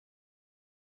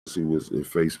see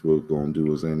if Facebook gonna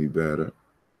do us any better.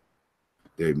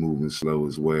 They moving slow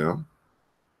as well.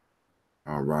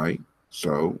 All right.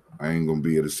 So I ain't gonna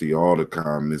be able to see all the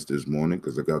comments this morning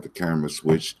because I got the camera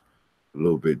switched a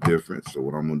little bit different. So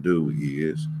what I'm gonna do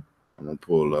is I'm gonna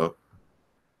pull up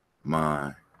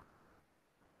my,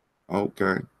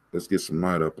 okay, let's get some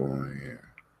light up on here.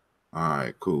 All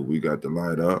right, cool. We got the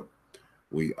light up.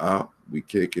 We up. We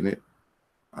kicking it.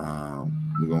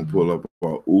 We're gonna pull up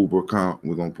our Uber count.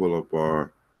 We're gonna pull up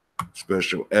our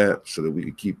special app so that we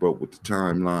can keep up with the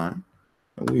timeline.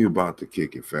 And we about to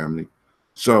kick it, family.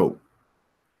 So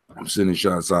I'm sending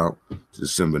shots out to the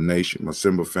Simba Nation. My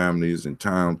Simba family is in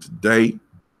town today.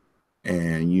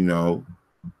 And you know,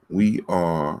 we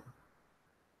are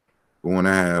going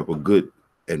to have a good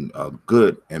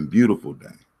and beautiful day.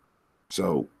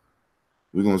 So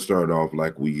we're gonna start off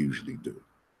like we usually do.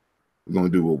 We're gonna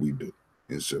do what we do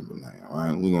in Simba Land. All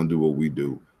right, we're gonna do what we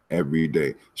do every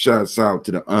day. Shouts out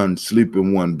to the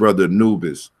unsleeping one, brother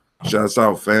Anubis. Shouts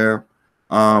out, fam.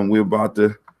 We're about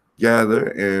to gather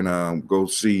and go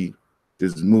see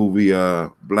this movie,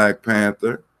 Black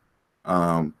Panther.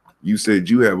 You said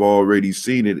you have already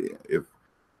seen it.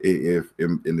 If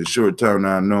in the short time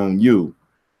I've known you,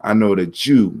 I know that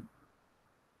you.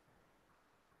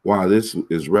 Wow, this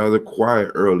is rather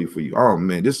quiet early for you. Oh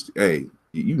man, hey,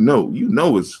 you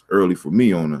know it's early for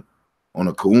me on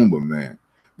a Kuumba, man.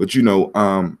 But you know,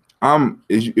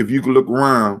 if you can look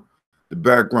around, the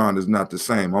background is not the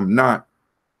same. I'm not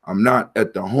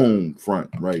at the home front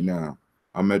right now.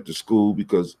 I'm at the school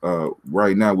because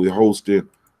right now we're hosting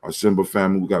our Simba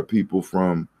family. We got people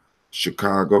from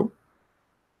Chicago.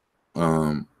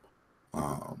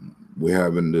 We're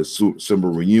having the Simba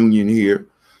reunion here.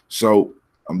 So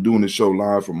I'm doing the show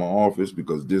live from my office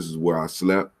because this is where I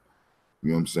slept. You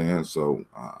know what I'm saying? So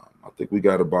I think we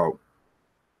got about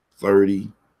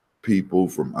 30 people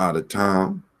from out of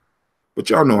town. But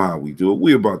y'all know how we do it.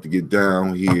 We're about to get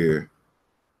down here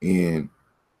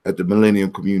at the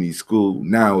Millennium Community School.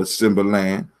 Now it's Simba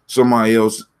Land. Somebody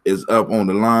else is up on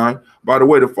the line. By the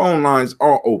way, the phone lines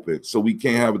are open, so we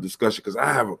can't have a discussion because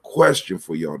I have a question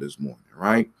for y'all this morning,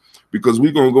 right? Because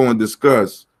we're going to go and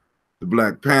discuss the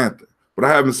Black Panther, but I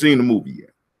haven't seen the movie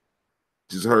yet.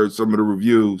 Just heard some of the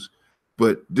reviews,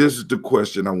 but this is the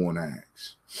question I want to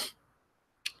ask.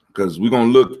 Because we're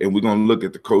going to look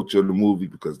at the culture of the movie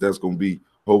because that's going to be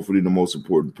hopefully the most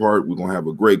important part. We're going to have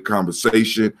a great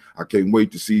conversation. I can't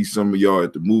wait to see some of y'all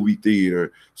at the movie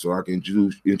theater so I can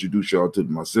introduce y'all to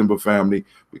my Simba family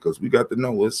because we got to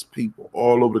know it's people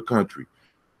all over the country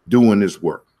doing this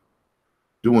work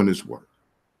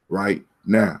right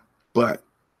now. But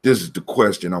this is the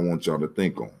question I want y'all to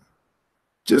think on.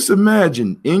 Just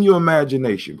imagine in your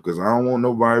imagination, because I don't want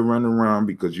nobody running around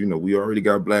because, you know, we already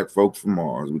got black folks from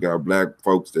Mars. We got black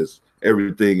folks that's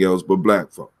everything else but black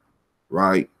folk,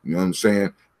 right? You know what I'm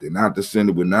saying? We're not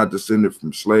descended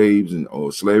from slaves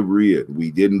or slavery. And we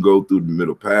didn't go through the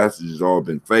Middle Passage. It's all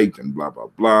been faked and blah, blah,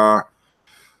 blah.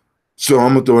 So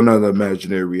I'm going to throw another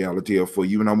imaginary reality up for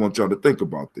you, and I want y'all to think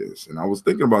about this. And I was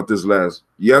thinking about this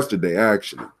yesterday,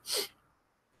 actually.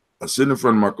 I was sitting in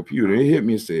front of my computer, and it hit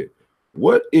me and said,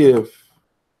 what if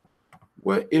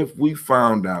we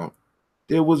found out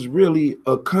there was really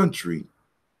a country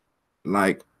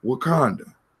like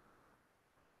Wakanda?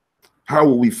 How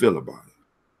would we feel about it?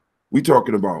 We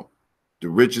talking about the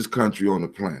richest country on the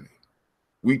planet.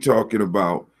 We talking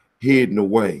about hidden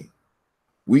away.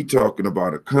 We talking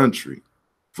about a country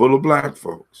full of black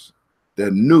folks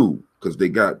that knew, because they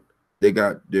got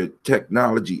their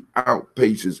technology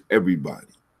outpaces everybody,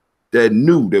 that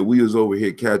knew that we was over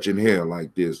here catching hell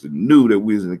like this, and knew that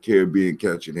we was in the Caribbean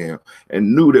catching hell,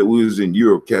 and knew that we was in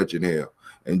Europe catching hell,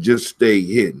 and just stay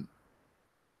hidden.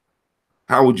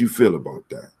 How would you feel about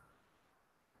that?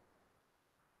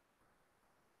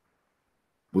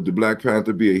 Would the Black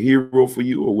Panther be a hero for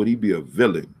you, or would he be a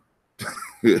villain?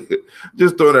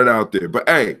 Just throw that out there. But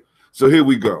hey, so here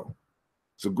we go.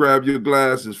 So grab your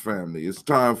glasses, family. It's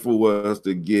time for us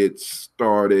to get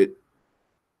started.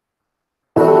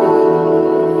 I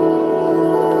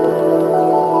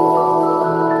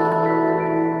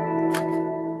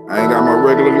ain't got my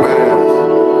regular glasses.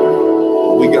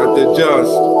 We got the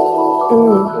adjust.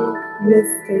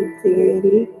 Mr.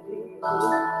 Daddy.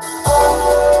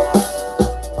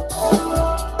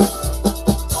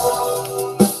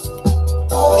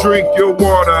 Drink your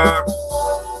water.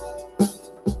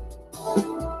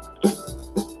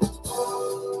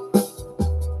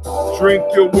 Drink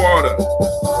your water.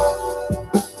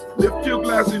 Lift your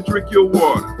glass and drink your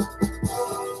water.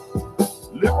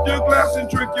 Lift your glass and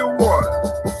drink your water.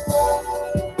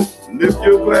 Lift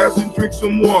your glass and drink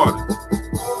some water.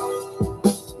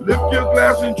 lift your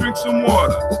glass and drink some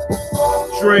water.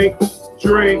 Drink,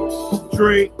 drink,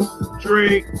 drink,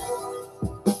 drink.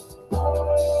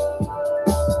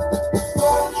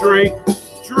 Drink,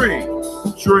 drink,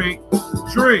 drink,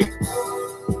 drink.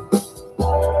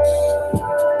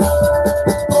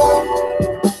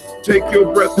 Take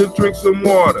your breath and drink some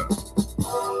water.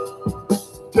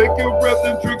 Take your breath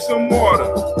and drink some water.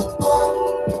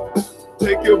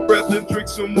 Take your breath and drink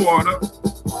some water.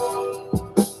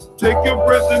 Take your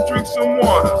breath and drink some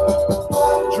water.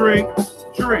 Drink,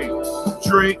 drink,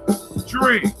 drink,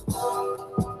 drink.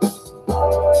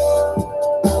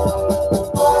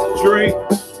 Drink,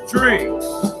 drink,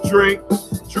 drink,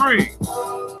 drink.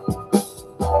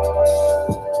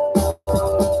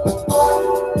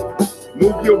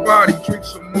 Move your body, drink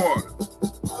some water.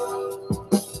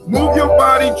 Move your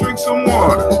body, drink some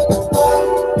water.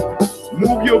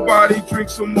 Move your body, drink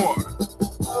some water.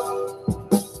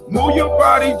 Move your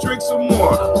body, drink some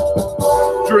water.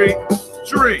 Drink,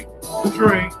 drink,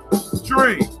 drink,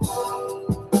 drink.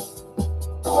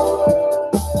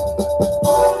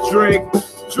 Drink,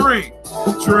 drink,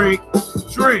 drink,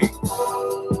 drink.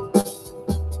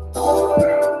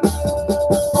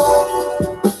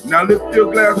 Now lift your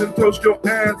glass and toast your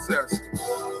ancestors.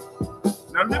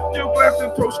 Now lift your glass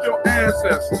and toast your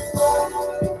ancestors.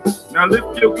 Now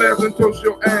lift your glass and toast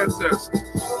your ancestors.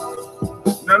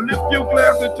 Now lift your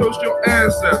glass and toast your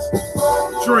ancestors.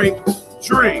 Drink,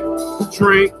 drink,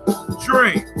 drink,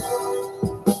 drink.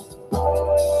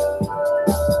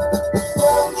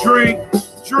 Drink,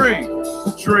 drink,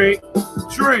 drink,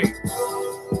 drink.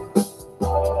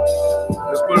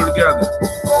 Let's put it together.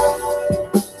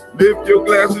 Lift your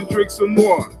glass and drink some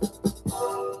water.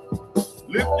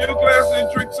 Lift your glass and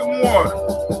drink some water.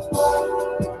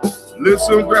 Lift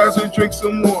some glass and drink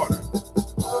some water.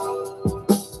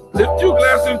 Lift your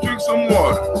glass and drink some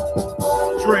water.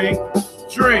 Drink,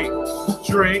 drink,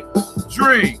 drink,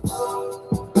 drink.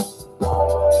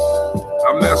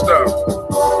 I messed up.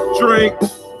 Drink,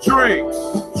 drink,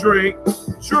 drink,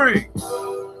 drink.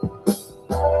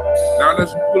 Now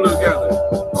let's pull it together.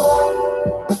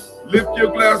 Lift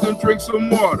your glass and drink some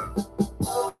water.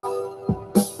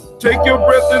 Take your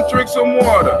breath and drink some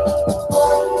water.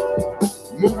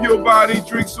 Move your body,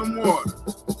 drink some water.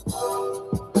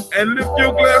 And lift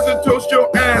your glass and toast your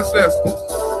ancestors.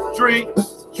 Drink,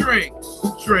 drink,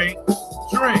 drink,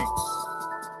 drink.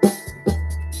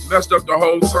 Messed up the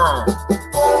whole song.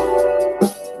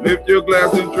 Lift your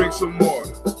glass and drink some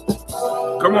water.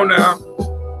 Come on now.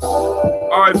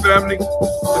 All right, family.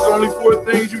 There's only 4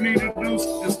 things you need to do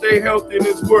to stay healthy in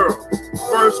this world.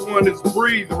 First one is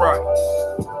breathe right.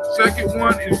 Second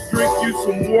one is drink you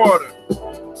some water.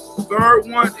 Third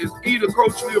one is eat a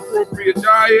culturally appropriate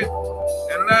diet.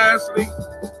 And lastly,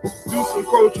 do some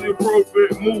culturally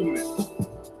appropriate movement.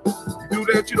 You do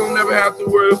that, you don't never have to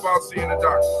worry about seeing a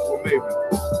doctor. Or maybe.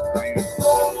 I ain't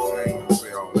gonna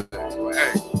say all that. But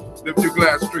hey, lift your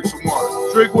glass, drink some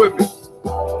water. Drink with me.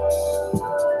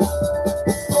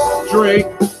 Drink,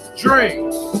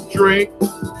 drink, drink,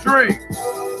 drink.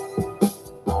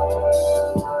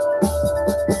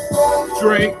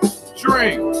 Drink,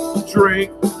 drink,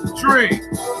 drink, drink.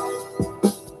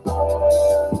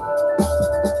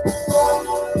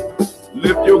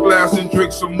 Lift your glass and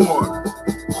drink some water.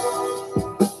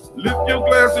 Lift your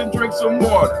glass and drink some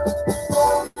water.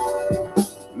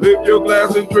 Lift your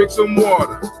glass and drink some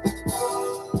water.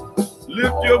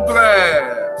 Lift your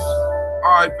glass.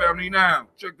 All right, family, now,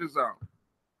 check this out.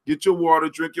 Get your water,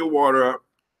 drink your water up,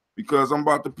 because I'm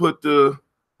about to put the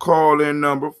call-in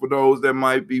number for those that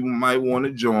might want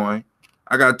to join.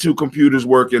 I got 2 computers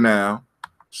working now.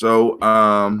 So,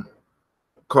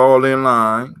 call-in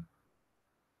line.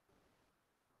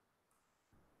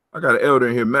 I got an elder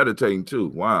in here meditating too.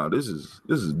 Wow, this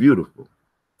is beautiful.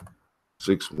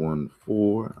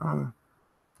 614.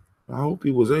 I hope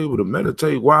he was able to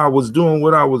meditate while I was doing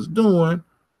what I was doing.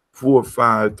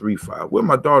 4535. Where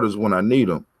my daughters when I need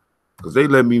them? Because they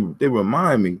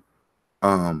remind me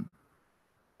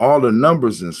all the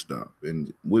numbers and stuff.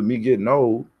 And with me getting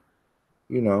old,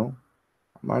 you know,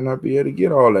 I might not be able to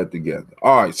get all that together.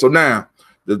 All right, so now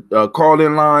the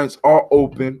call-in lines are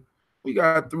open. We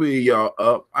got 3 of y'all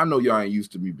up. I know y'all ain't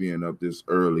used to me being up this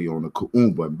early on the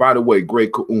Kuumba. And by the way,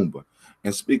 great Kuumba.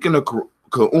 And speaking of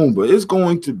Kuumba, it's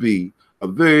going to be a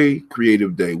very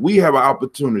creative day. We have an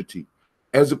opportunity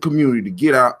as a community to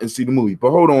get out and see the movie.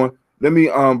 But hold on, let me,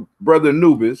 Brother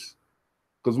Anubis,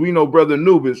 because we know Brother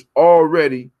Anubis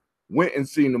already went and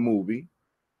seen the movie.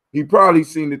 He probably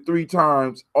seen it 3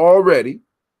 times already.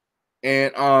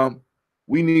 And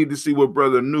we need to see what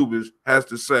Brother Anubis has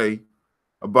to say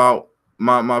about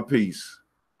my piece.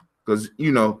 Because,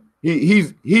 you know,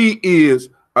 He is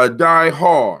a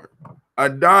die-hard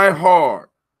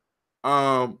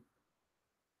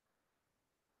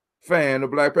fan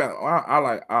of Black Panther.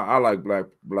 I like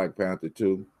Black Panther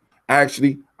too.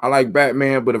 Actually, I like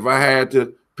Batman, but if I had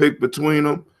to pick between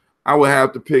them, I would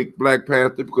have to pick Black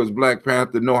Panther because Black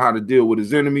Panther know how to deal with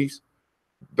his enemies.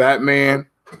 Batman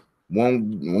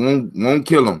won't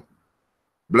kill him.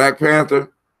 Black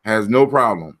Panther has no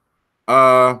problem.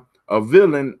 A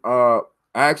villain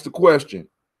asked the question: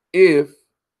 if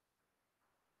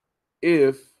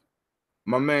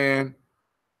my man,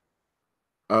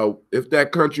 if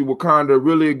that country Wakanda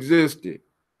really existed,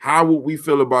 how would we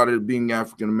feel about it being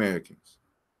African Americans?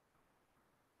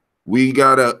 We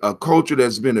got a culture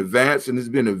that's been advanced, and it's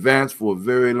been advanced for a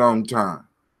very long time.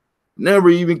 Never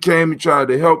even came and tried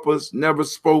to help us, never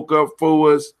spoke up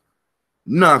for us,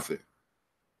 nothing.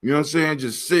 You know what I'm saying?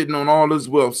 Just sitting on all this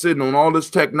wealth, sitting on all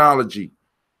this technology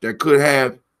that could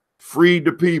have freed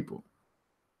the people.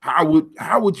 How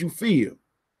would you feel?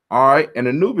 All right. And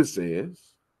Anubis says,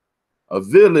 a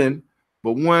villain,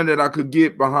 but one that I could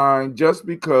get behind just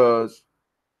because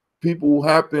people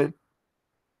happen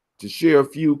to share a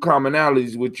few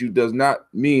commonalities with you does not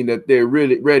mean that they're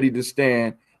really ready to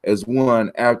stand as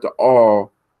one. After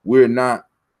all, we're not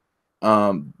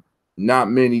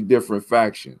many different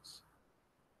factions.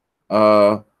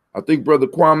 I think Brother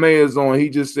Kwame is on. He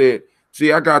just said,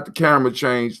 see, I got the camera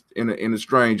changed in a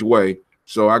strange way,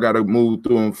 so I got to move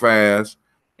through them fast.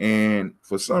 And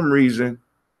for some reason,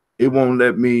 it won't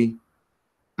let me.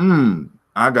 I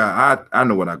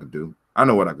know what I could do. I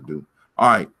know what I could do. All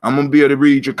right, I'm going to be able to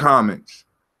read your comments.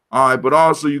 All right, but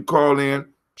also you call in.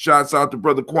 Shouts out to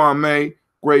Brother Kwame.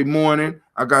 Great morning.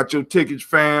 I got your tickets,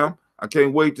 fam. I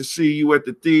can't wait to see you at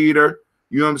the theater.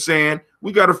 You know what I'm saying?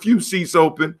 We got a few seats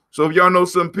open. So if y'all know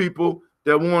some people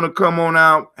that want to come on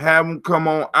out, have them come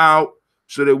on out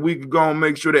so that we can go and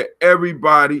make sure that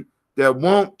everybody that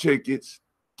want tickets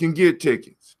can get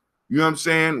tickets. You know what I'm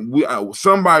saying?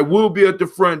 Somebody will be at the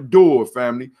front door,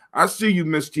 family. I see you,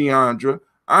 Miss Tiandra.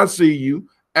 I see you.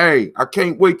 Hey, I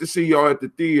can't wait to see y'all at the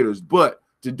theaters. But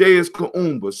today is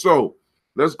Kuumba. So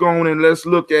let's go on and let's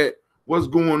look at what's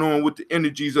going on with the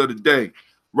energies of the day.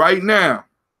 Right now,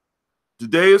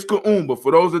 today is Kuumba.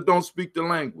 For those that don't speak the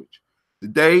language,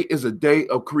 today is a day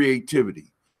of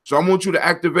creativity. So I want you to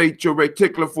activate your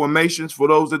reticular formations. For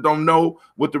those that don't know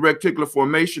what the reticular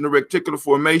formation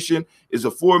is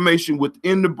a formation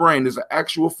within the brain. It's an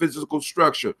actual physical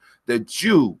structure that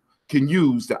you can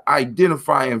use to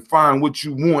identify and find what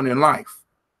you want in life.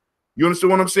 You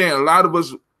understand what I'm saying? A lot of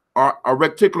us, our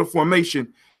reticular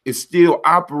formation is still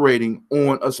operating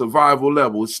on a survival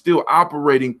level. It's still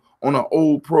operating on an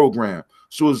old program.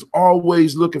 So it's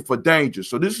always looking for danger.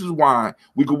 So this is why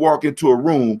we could walk into a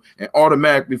room and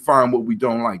automatically find what we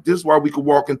don't like. This is why we could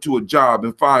walk into a job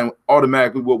and find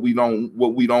automatically what we don't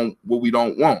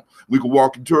want. We could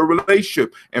walk into a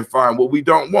relationship and find what we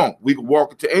don't want. We could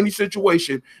walk into any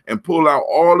situation and pull out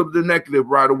all of the negative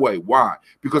right away. Why?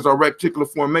 Because our reticular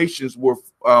formations were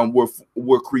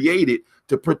created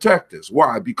to protect us.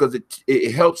 Why? Because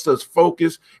it helps us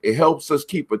focus, it helps us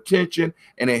keep attention,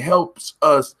 and it helps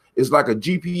us. It's like a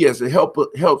GPS. It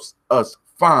helps us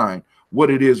find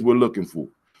what it is we're looking for.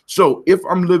 So if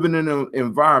I'm living in an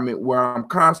environment where I'm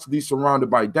constantly surrounded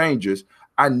by dangers,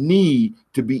 I need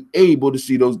to be able to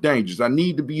see those dangers. I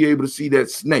need to be able to see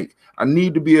that snake. I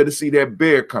need to be able to see that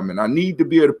bear coming. I need to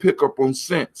be able to pick up on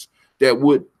scents that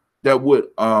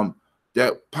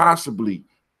possibly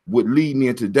would lead me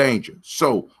into danger.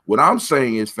 So what I'm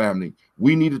saying is, family,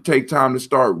 we need to take time to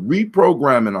start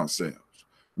reprogramming ourselves,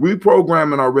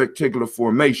 reprogramming our reticular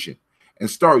formation, and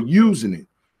start using it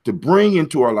to bring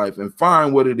into our life and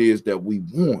find what it is that we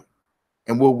want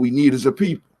and what we need as a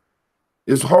people.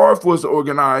 It's hard for us to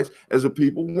organize as a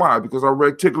people. Why? Because our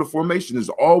reticular formation is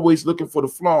always looking for the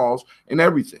flaws in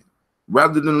everything,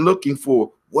 rather than looking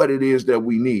for what it is that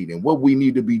we need and what we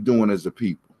need to be doing as a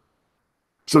people.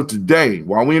 So today,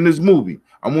 while we're in this movie,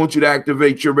 I want you to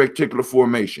activate your reticular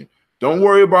formation. Don't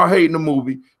worry about hating the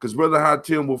movie, because Brother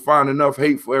Hatim will find enough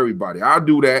hate for everybody. I'll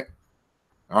do that.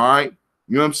 All right.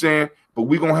 You know what I'm saying? But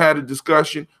we're going to have a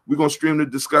discussion. We're going to stream the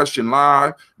discussion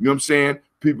live. You know what I'm saying?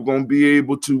 People going to be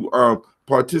able to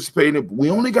participate in it. We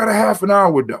only got a half an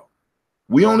hour, though.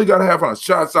 We only got a half an hour.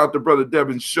 Shouts out to Brother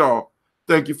Devin Shaw.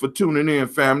 Thank you for tuning in,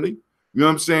 family. You know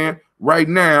what I'm saying? Right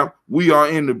now, we are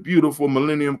in the beautiful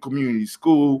Millennium Community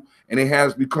School, and it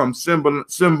has become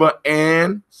Simba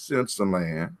and Simpson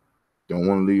land. Don't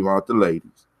want to leave out the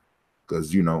ladies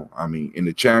because, you know, I mean, in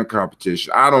the chant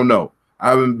competition, I don't know. I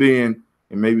haven't been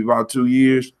in maybe about 2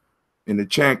 years in the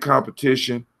chant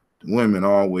competition. Women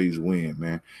always win,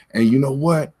 man. And you know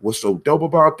what? What's so dope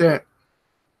about that?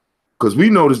 Because we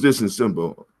noticed this in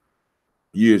Simba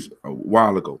years a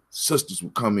while ago. Sisters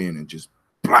would come in and just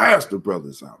blast the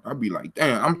brothers out. I'd be like,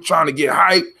 damn, I'm trying to get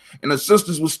hype, and the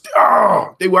sisters was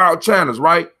they were out channels,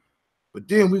 right? But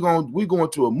then we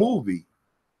going to a movie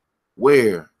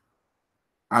where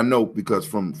I know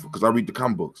because I read the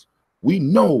comic books, we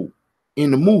know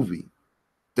in the movie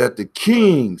that the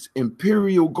king's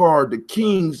imperial guard, the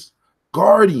king's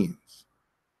guardians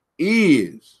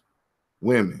is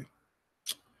women.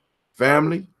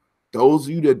 Family, those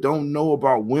of you that don't know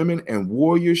about women and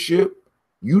warriorship,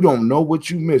 you don't know what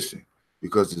you're missing,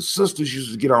 because the sisters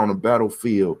used to get on the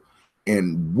battlefield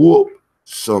and whoop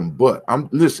some butt.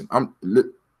 Listen, I'm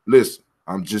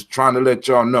just trying to let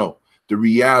y'all know the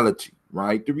reality,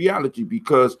 right? The reality,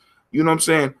 because you know what I'm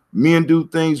saying? Men do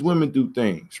things, women do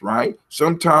things, right?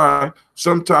 Sometime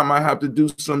I have to do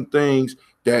some things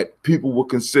that people will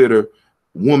consider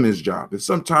woman's job, and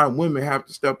sometimes women have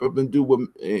to step up and do what,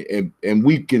 and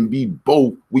we can be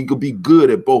both. We could be good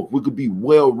at both. We could be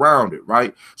well-rounded,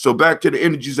 right? So back to the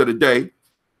energies of the day.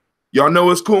 Y'all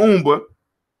know it's Kuumba.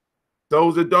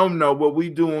 Those that don't know, what we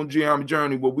do on Gye-Nyame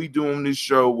Journey, what we do on this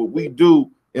show, what we do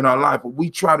in our life, what we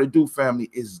try to do, family,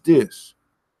 is this,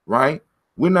 right?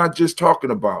 We're not just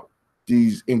talking about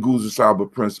these Nguzo Saba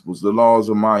principles, the laws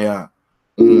of Maya,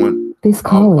 on this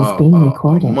call is being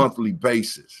recorded. A monthly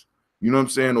basis, you know what I'm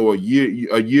saying, or a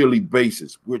yearly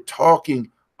basis. We're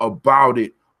talking about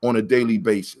it on a daily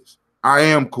basis. I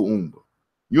am Kuumba.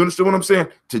 You understand what I'm saying?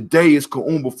 Today is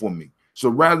Kuumba for me. So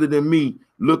rather than me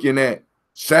looking at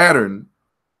Saturn,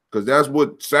 because that's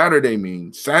what Saturday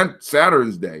means,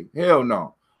 Saturn's Day, hell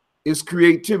no. It's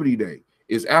Creativity Day.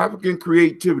 It's African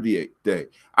Creativity Day.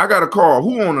 I got a call.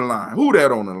 Who on the line? Who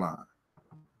that on the line?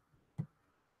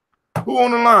 Who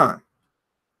on the line?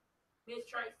 Miss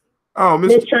Tracy. Oh,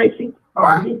 Miss Tracy.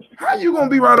 How you gonna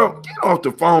be right up? Get off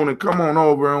the phone and come on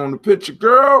over on the picture,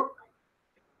 girl.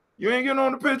 You ain't getting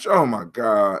on the picture? Oh my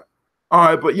God. All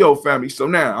right, but yo, family. So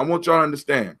now I want y'all to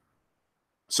understand.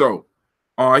 So,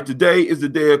 all right, today is the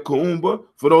day of Kuumba.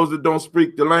 For those that don't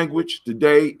speak the language,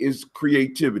 today is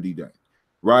Creativity Day,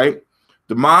 right?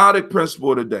 The Ma'at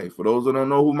principle of the day. For those that don't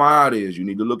know who Ma'at is, you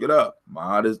need to look it up.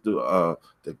 Ma'at is the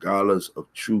goddess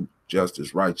of truth,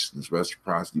 justice, righteousness,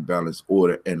 reciprocity, balance,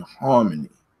 order, and harmony,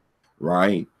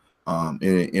 right?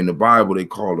 In the Bible, they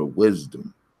call her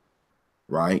wisdom,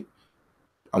 right?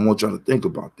 I want y'all to think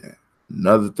about that.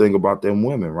 Another thing about them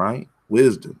women, right?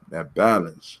 Wisdom, that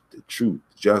balance, the truth,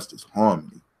 justice,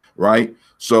 harmony, right?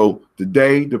 So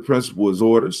today, the principle is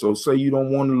order. So say you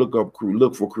don't want to look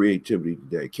for creativity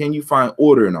today. Can you find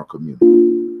order in our community?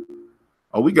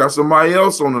 Oh, we got somebody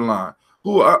else on the line.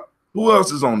 Who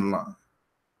else is on the line?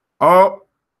 Oh,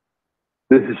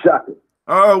 this is Shaka.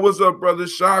 Oh, what's up, brother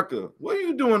Shaka? What are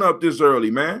you doing up this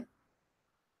early, man?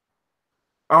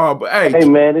 Oh, but hey,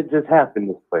 man, it just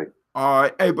happened this way. All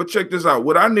right, hey, but check this out.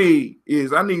 What I need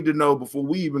to know before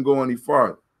we even go any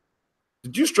farther.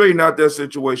 Did you straighten out that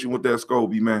situation with that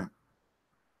Scobie, man?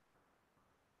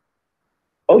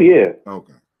 Oh yeah.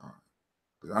 Okay. All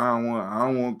right. I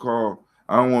don't want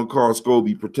to call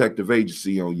Scobie protective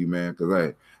agency on you, man,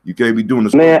 because you can't be doing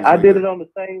this. Man, I did it on the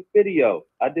same video.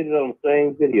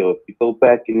 If you go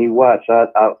back and you watch,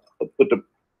 I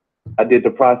did the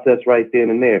process right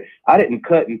then and there. I didn't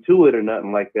cut into it or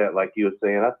nothing like that, like you were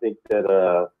saying. I think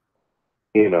that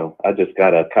I just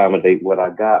gotta accommodate what I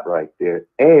got right there.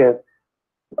 And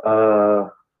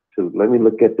let me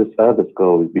look at this other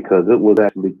Scobie, because it was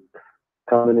actually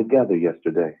coming together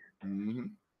yesterday. Mm-hmm.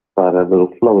 Saw that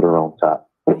little floater on top.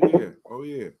 Oh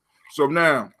yeah.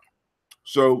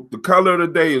 So the color of the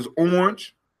day is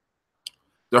orange.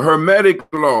 The Hermetic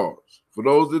laws. For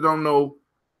those that don't know,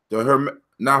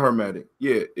 not Hermetic.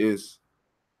 Yeah, it's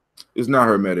not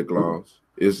Hermetic laws.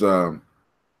 It's yeah,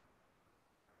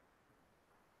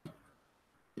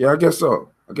 I guess so.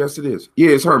 I guess it is. Yeah,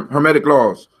 it's Hermetic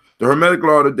laws. The Hermetic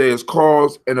law today is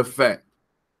cause and effect.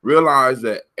 Realize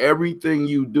that everything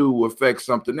you do affects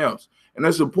something else. And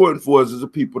that's important for us as a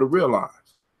people to realize.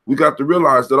 We got to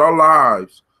realize that our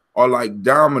lives are like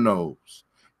dominoes,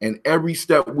 and every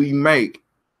step we make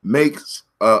makes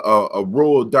a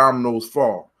row of dominoes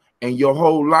fall. And your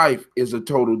whole life is a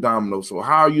total domino. So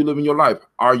how are you living your life?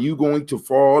 Are you going to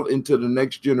fall into the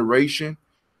next generation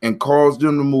and cause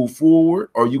them to move forward?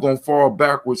 Or are you going to fall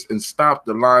backwards and stop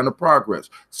the line of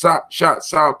progress?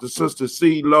 Shots out to Sister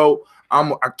C-Lo.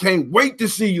 I can't wait to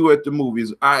see you at the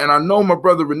movies. And I know my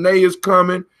brother Renee is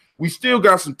coming. We still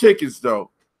got some tickets, though.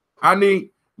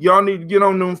 Y'all need to get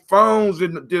on them phones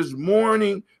this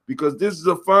morning, because this is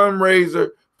a fundraiser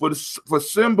for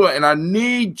Simba, and I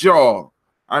need y'all.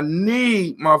 I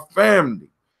need my family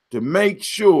to make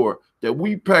sure that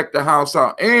we pack the house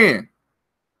out. And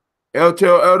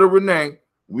tell Elder Renee,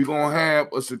 we're gonna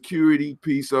have a security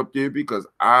piece up there because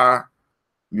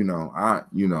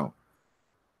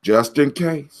just in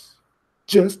case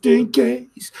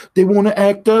they want to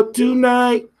act up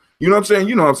tonight. You know what I'm saying?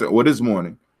 You know what I'm saying? Well, this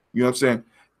morning. You know what I'm saying?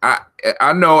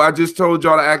 I know I just told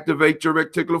y'all to activate your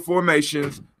reticular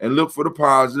formations and look for the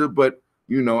positive, but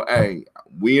hey,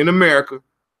 we in America.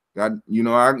 And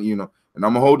I'm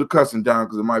gonna hold the cussing down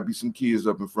because there might be some kids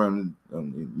up in front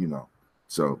of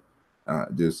So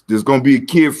there's gonna be a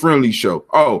kid-friendly show.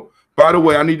 Oh, by the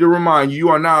way, I need to remind you, you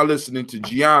are now listening to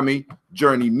Gye-Nyame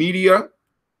Journey Media.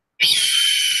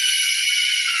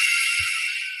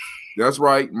 That's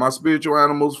right. My spiritual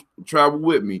animals travel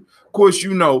with me. Of course,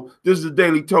 this is a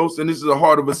Daily Toast, and this is a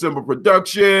Heart of a Simba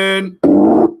production.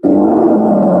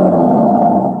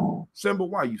 Simba,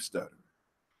 why you stuttering?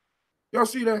 Y'all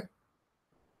see that?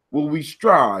 Well, we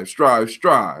strive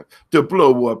to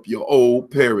blow up your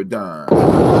old paradigm.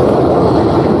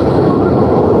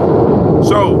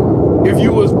 So, if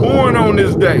you was born on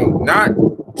this day, not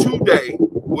today,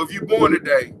 well, if you born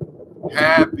today,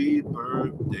 happy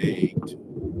birthday to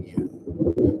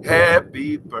you.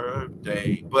 Happy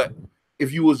birthday. But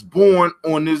if you was born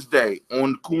on this day,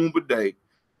 on Kuumba Day,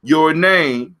 your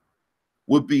name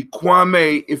would be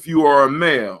Kwame if you are a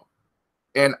male,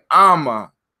 and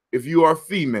Ama if you are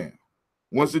female.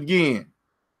 Once again,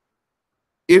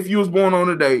 if you was born on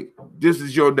a day, this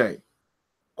is your day.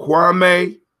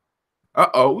 Kwame.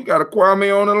 We got a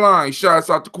Kwame on the line. Shouts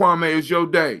out to Kwame. It's your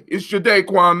day. It's your day,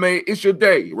 Kwame. It's your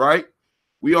day, right?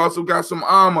 We also got some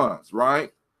Amas,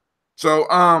 right? So,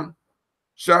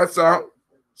 shouts out.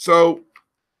 So,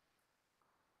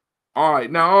 all right.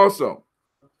 Now, also,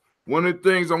 one of the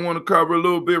things I want to cover a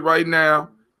little bit right now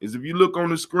is if you look on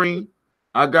the screen,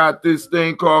 I got this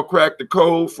thing called Crack the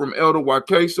Code from Elder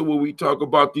Wakesa, where we talk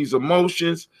about these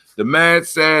emotions, the mad,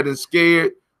 sad, and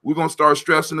scared. We're going to start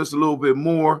stressing this a little bit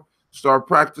more, start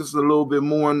practicing a little bit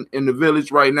more in the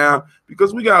village right now,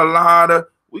 because we got a lot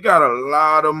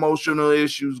of emotional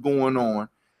issues going on.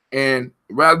 And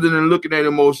rather than looking at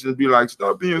emotions and be like,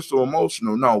 stop being so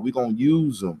emotional, no, we're going to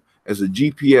use them as a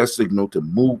GPS signal to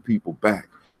move people back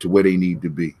to where they need to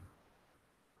be.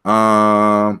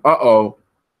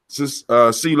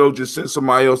 CeeLo just sent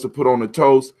somebody else to put on the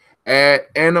toast. Add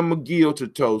Anna McGill to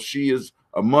toast. She is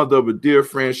a mother of a dear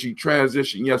friend. She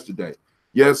transitioned yesterday.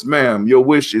 Yes, ma'am. Your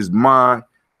wish is my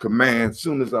command. As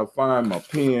soon as I find my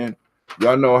pen,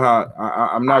 y'all know how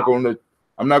I'm not gonna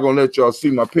let y'all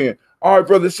see my pen. All right,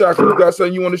 Brother Shaka, you got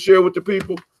something you want to share with the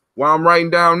people while I'm writing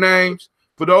down names?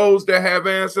 For those that have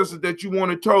ancestors that you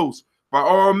want to toast, by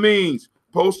all means,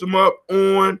 post them up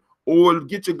on or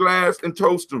get your glass and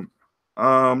toast them.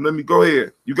 Let me go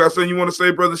ahead. You got something you want to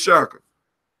say, Brother Shaka?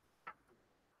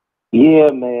 Yeah,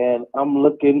 man. I'm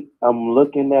looking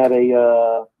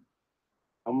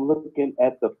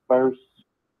at the first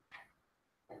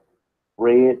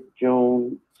Red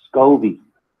June Scobie.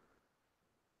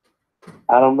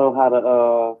 I don't know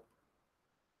how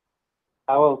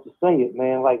else to say it,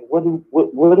 man. Like, what do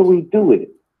we do with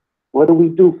it? What do we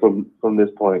do from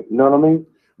this point? You know what I mean?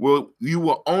 Well, you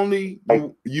will only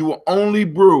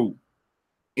brew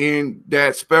in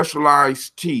that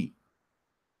specialized tea.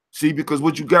 See, because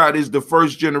what you got is the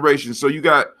first generation. So you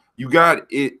got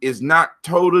it is not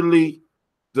totally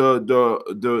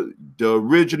the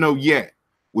original yet.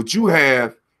 What you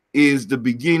have is the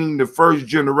beginning, the first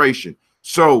generation.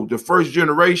 So the first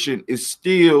generation is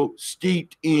still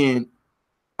steeped in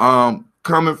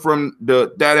coming from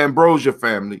that ambrosia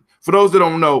family. For those that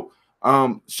don't know,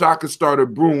 Shaka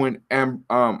started brewing, and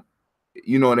it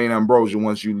ain't ambrosia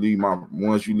once you leave my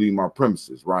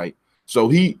premises, right? So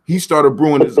he started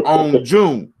brewing his own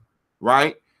June,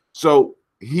 right? So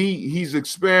he's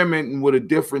experimenting with a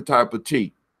different type of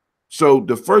tea. So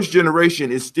the first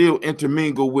generation is still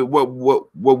intermingled with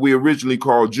what we originally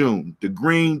called June, the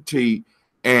green tea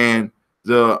and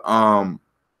the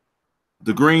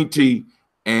green tea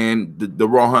and the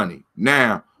raw honey.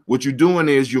 Now, what you're doing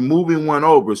is you're moving one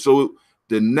over. So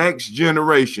the next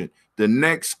generation, the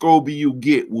next Scobie you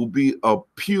get will be a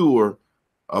pure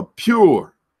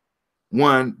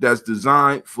one that's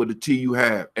designed for the tea you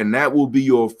have. And that will be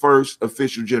your first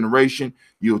official generation.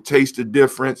 You'll taste the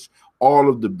difference. All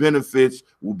of the benefits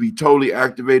will be totally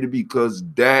activated because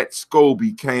that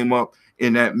Scobie came up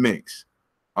in that mix.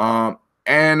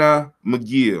 Anna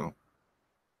McGill.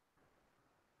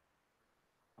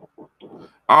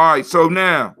 All right, so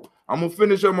now I'm gonna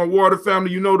finish up my water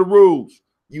family. You know the rules.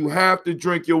 You have to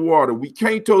drink your water. We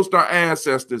can't toast our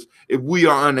ancestors if we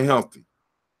are unhealthy.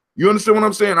 You understand what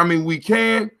I'm saying? I mean, we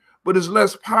can, but it's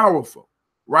less powerful,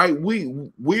 right?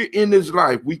 We're in this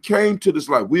life. We came to this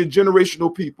life. We're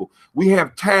generational people. We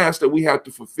have tasks that we have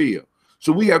to fulfill.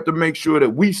 So we have to make sure that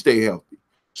we stay healthy.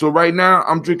 So right now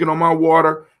I'm drinking on my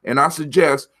water, and I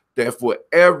suggest that for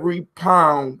every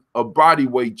pound of body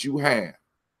weight you have,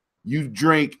 you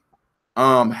drink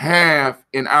half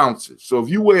in ounces. So if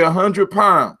you weigh 100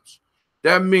 pounds,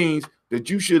 that means that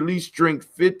you should at least drink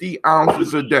 50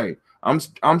 ounces a day. I'm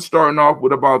starting off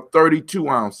with about 32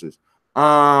 ounces.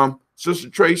 Sister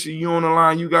Tracy, you on the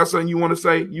line? You got something you want to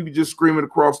say? You can just scream it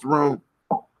across the room.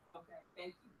 Okay,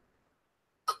 thank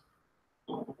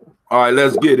you. All right,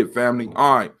 let's get it, family.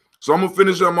 All right, so I'm gonna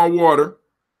finish up my water.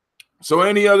 So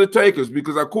any other takers?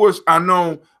 Because of course I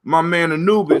know my man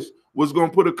Anubis was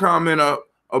gonna put a comment up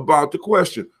about the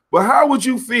question. But how would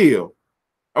you feel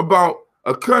about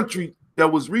a country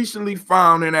that was recently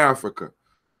found in Africa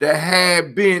that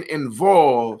had been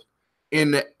involved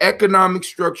in the economic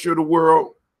structure of the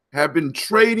world, had been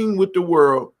trading with the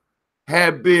world,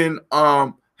 had been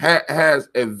has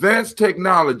advanced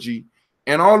technology,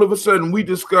 and all of a sudden we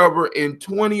discover in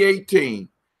 2018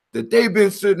 that they've been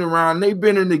sitting around, they've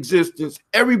been in existence,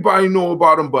 everybody know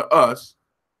about them but us,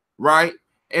 right?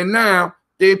 And now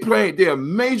they're a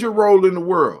major role in the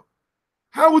world.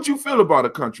 How would you feel about a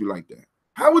country like that?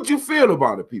 How would you feel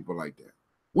about a people like that?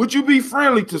 Would you be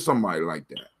friendly to somebody like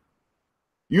that?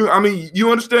 I mean,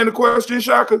 you understand the question,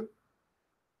 Shaka?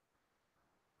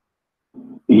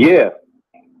 Yeah.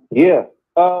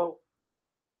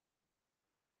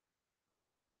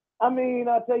 I mean,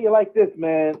 I'll tell you like this,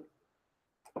 man.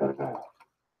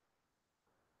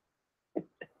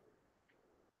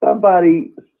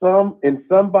 In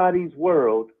somebody's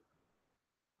world,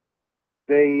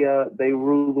 they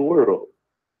rule the world.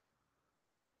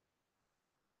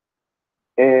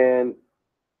 And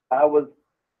I was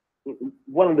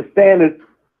one of the standards,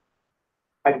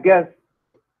 I guess,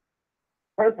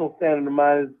 personal standard of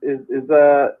mine is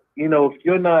you know, if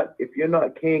you're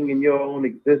not king in your own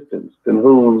existence, then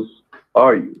whose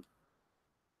are you?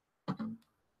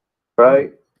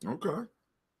 Right? Okay.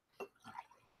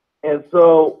 And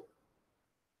so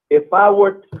if I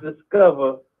were to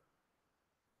discover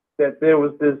that there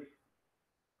was this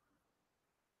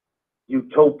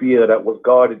utopia that was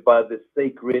guarded by this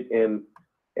sacred and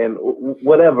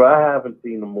whatever, I haven't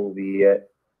seen the movie yet.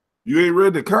 You ain't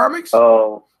read the comics?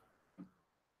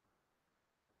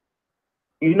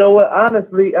 You know what?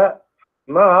 Honestly, I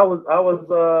was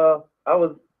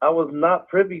not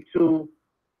privy to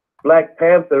Black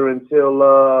Panther until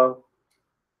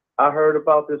I heard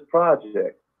about this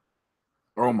project.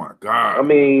 Oh my God. I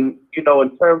mean, you know,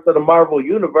 in terms of the Marvel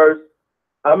universe,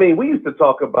 I mean, we used to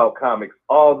talk about comics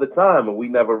all the time, and we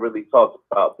never really talked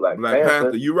about Black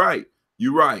Panther. You're right.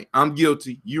 I'm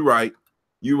guilty. You're right.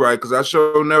 Because I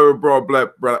sure never brought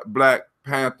Black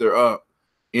Panther up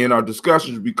in our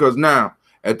discussions, because now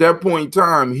at that point in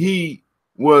time he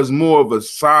was more of a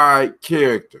side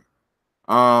character.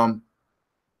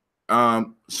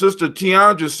 Sister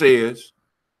Tiandra says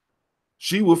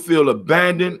she will feel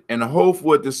abandoned and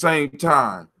hopeful at the same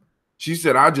time. She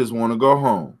said, I just want to go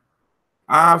home.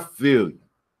 I feel you.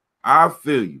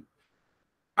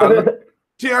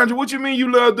 Tiandra, what you mean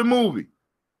you love the movie?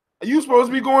 Are you supposed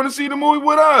to be going to see the movie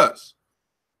with us?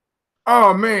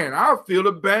 Oh man, I feel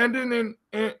abandoned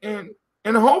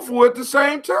and hopeful at the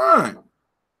same time.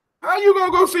 How you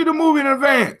gonna go see the movie in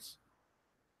advance?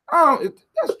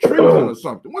 That's treason or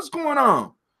something. What's going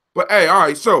on? But hey, all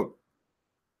right, so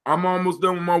I'm almost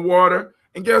done with my water.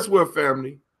 And guess what,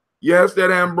 family? Yes, that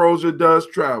ambrosia does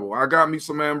travel. I got me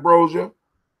some ambrosia.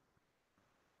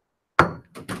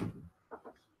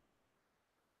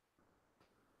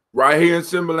 Right here in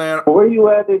Timberland. Where you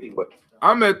at anyway?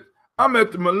 I'm at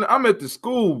the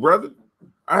school, brother.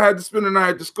 I had to spend the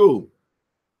night at the school.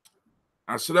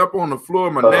 I sit up on the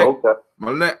floor, my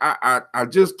neck, I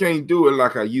just can't do it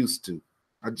like I used to.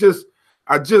 I just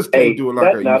can't do it like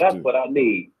I used to. That's what I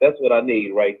need. That's what I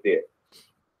need right there.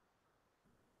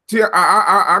 See,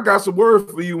 I got some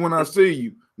words for you when I see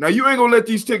you. Now you ain't gonna let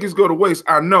these tickets go to waste.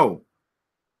 I know.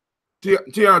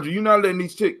 Tiandra, you're not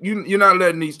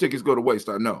letting these tickets go to waste.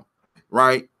 I know,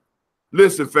 right?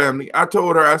 Listen, family. I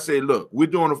told her, I said, look, we're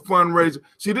doing a fundraiser.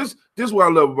 See, this is what I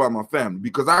love about my family,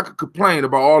 because I could complain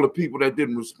about all the people that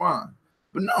didn't respond.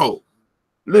 But no,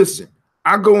 listen,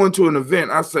 I go into an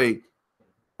event, I say,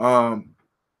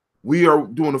 we are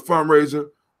doing a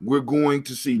fundraiser. We're going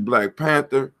to see Black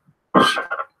Panther.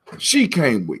 She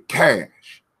came with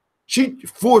cash. She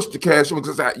forced the cash on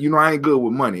because I ain't good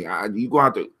with money. You gonna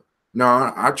have to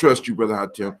No, I trust you, brother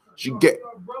Hatem. She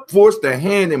forced the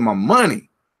hand in my money.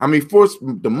 I mean, forced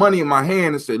the money in my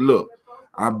hand and said, look,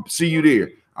 I'll see you there.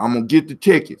 I'm going to get the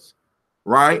tickets,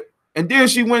 right? And then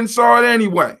she went and saw it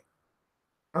anyway.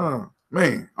 Oh,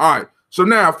 man. All right. So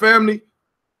now, family,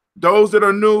 those that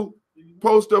are new,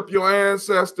 post up your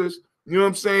ancestors. You know what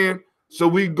I'm saying? So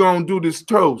we going to do this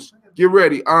toast. Get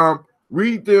ready.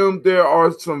 Read them. There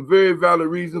are some very valid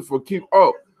reasons for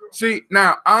see,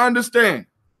 now, I understand.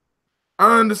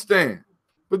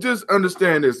 But just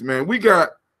understand this, man. We got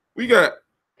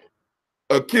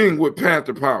a king with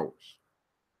panther powers.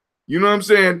 You know what I'm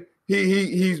saying?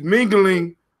 He's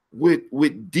mingling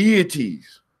with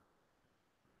deities.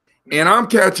 And I'm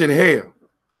catching hell.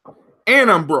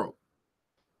 And I'm broke.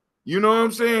 You know what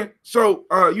I'm saying? So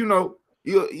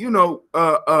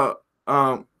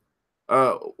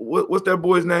what's that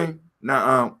boy's name?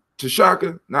 Now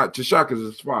T'Chaka, not T'Chaka's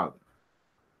his father.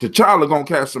 T'Challa gonna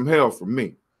catch some hell from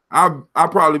me. I'll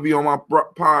probably be on my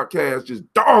podcast just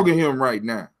dogging him right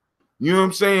now. You know what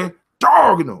I'm saying?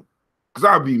 Dogging him. Because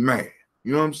I'll be mad.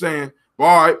 You know what I'm saying?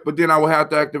 All right, but then I will have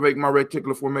to activate my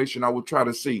reticular formation. I will try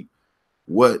to see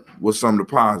what was some of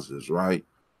the positives, right?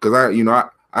 Because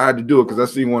I had to do it because I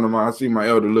see my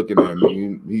elder looking at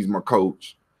me. He's my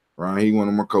coach, right? He's one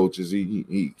of my coaches.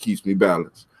 He keeps me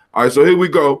balanced. All right, so here we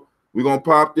go. We're gonna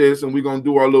pop this and we're gonna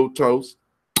do our little toast.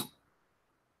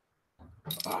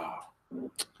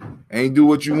 Ain't do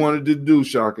what you wanted to do,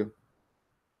 Shaka.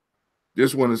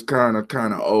 This one is kind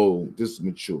of old. This is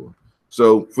mature.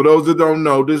 So for those that don't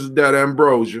know, this is that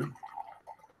ambrosia.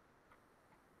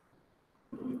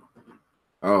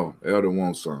 Oh, Elder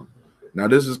wants some. Now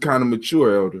this is kind of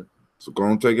mature, Elder. So go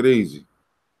and take it easy.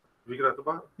 We get at the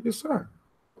bottom? Yes, sir.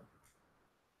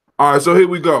 All right, so here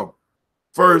we go.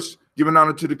 First, giving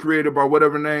honor to the Creator by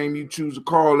whatever name you choose to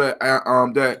call that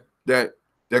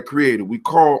Creator. We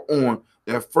call on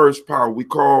that first power. We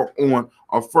call on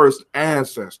our first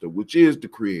ancestor, which is the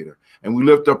Creator. And we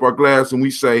lift up our glass and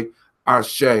we say,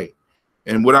 Ashe.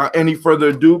 And without any further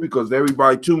ado, because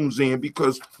everybody tunes in,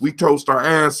 because we toast our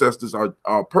ancestors,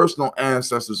 our personal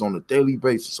ancestors on a daily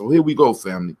basis. So here we go,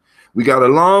 family. We got a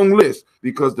long list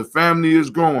because the family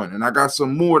is growing. And I got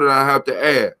some more that I have to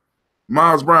add.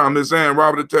 Miles Brown, Miss Ann,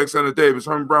 Robert the Texana Davis,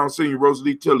 Herman Brown Sr.,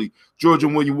 Rosalie Tilley, George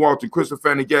and William Walton, Christopher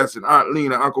Fanny Gasson, Aunt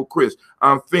Lena, Uncle Chris,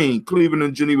 Aunt Fiend, Cleveland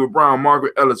and Geneva Brown,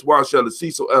 Margaret Ellis, Wash Ellis,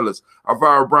 Cecil Ellis,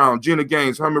 Elvira Brown, Gina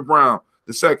Gaines, Herman Brown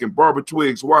II, Barbara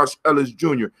Twiggs, Wash Ellis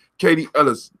Jr., Katie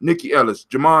Ellis, Nikki Ellis,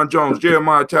 Jamon Jones,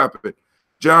 Jeremiah Tappet,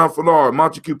 John Fallard,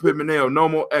 Montague Pittman-L,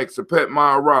 Nomo X, Apet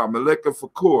Maya Rob, Maleka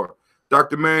Fakur,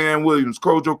 Dr. Marianne Williams,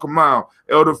 Kojo Kamal,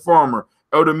 Elder Farmer,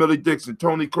 Elder Millie Dixon,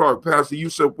 Tony Clark, Pastor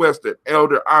Yusuf Wester,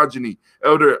 Elder Ajani,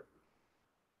 Elder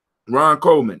Ron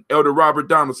Coleman, Elder Robert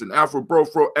Donaldson, Afro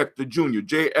Brofro Ector Jr.,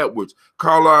 Jay Edwards,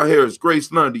 Carlisle Harris,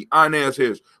 Grace Lundy, Inez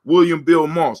Harris, William Bill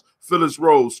Moss, Phyllis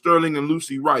Rose, Sterling and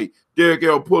Lucy Wright, Derek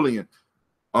L. Pullian,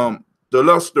 the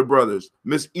Luster Brothers,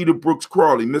 Miss Eda Brooks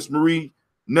Crawley, Miss Marie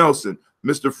Nelson,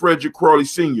 Mr. Frederick Crawley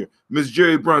Sr., Miss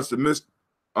Jerry Brunson,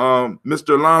 Mr.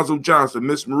 Alonzo Johnson,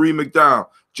 Miss Marie McDowell,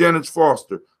 Janice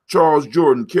Foster, Charles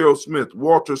Jordan, Carol Smith,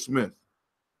 Walter Smith,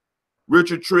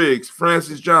 Richard Triggs,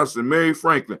 Francis Johnson, Mary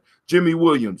Franklin, Jimmy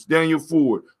Williams, Daniel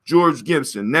Ford, George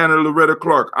Gibson, Nana Loretta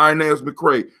Clark, Inez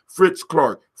McCrae, Fritz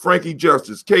Clark, Frankie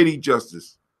Justice, Katie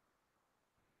Justice,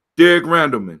 Derek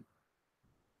Randleman,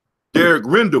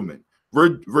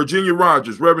 Virginia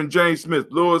Rogers, Reverend James Smith,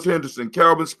 Lois Henderson,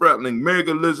 Calvin Spratling, Meg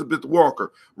Elizabeth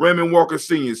Walker, Raymond Walker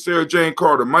Sr., Sarah Jane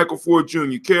Carter, Michael Ford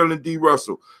Jr., Carolyn D.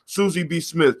 Russell, Susie B.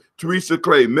 Smith, Teresa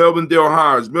Clay, Melvin Dale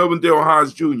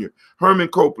Hodge Jr., Herman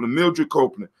Copeland, Mildred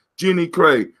Copeland, Jenny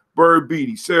Clay, Bird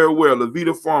Beatty, Sarah Well,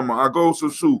 Levita Farmer,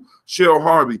 Agosa Sue, Shell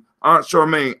Harvey, Aunt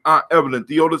Charmaine, Aunt Evelyn,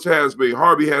 Theodis Hasbury,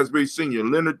 Harvey Hasbury Sr.,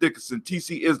 Leonard Dickinson,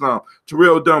 T.C. Islam,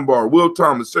 Terrell Dunbar, Will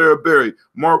Thomas, Sarah Berry,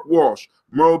 Mark Walsh,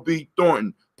 Merle B.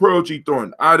 Thornton, Pearl G.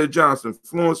 Thornton, Ida Johnson,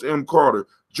 Florence M. Carter,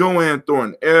 Joanne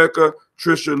Thornton, Erica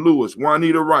Tricia Lewis,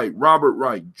 Juanita Wright, Robert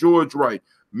Wright, George Wright,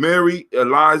 Mary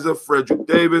Eliza Frederick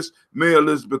Davis, Mary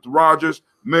Elizabeth Rogers,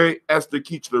 Mary Esther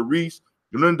Keechler Reese,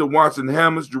 Linda Watson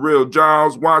Hammers, Jarrell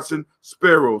Giles Watson,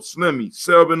 Sparrow, Slimmy,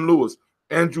 Selvin Lewis,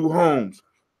 Andrew Holmes,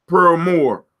 Pearl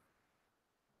Moore,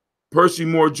 Percy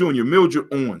Moore Jr., Mildred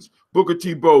Owens, Booker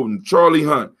T. Bowden, Charlie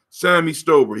Hunt, Sammy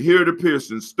Stover, Herda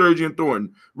Pearson, Sturgeon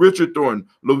Thornton, Richard Thornton,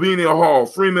 Lavinia Hall,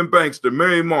 Freeman Bankster,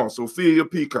 Mary Moss, Ophelia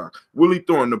Peacock, Willie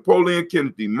Thornton, Napoleon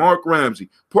Kennedy, Mark Ramsey,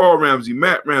 Paul Ramsey,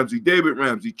 Matt Ramsey, David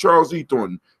Ramsey, Charles E.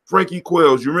 Thornton, Frankie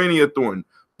Quells, Urania Thornton,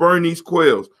 Bernice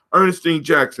Quells, Ernestine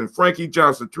Jackson, Frankie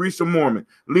Johnson, Teresa Mormon,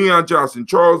 Leon Johnson,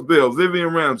 Charles Bell,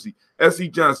 Vivian Ramsey, S.E.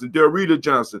 Johnson, Delrita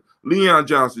Johnson, Leon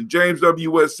Johnson, James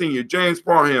W. West Sr., James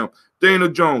Parham, Dana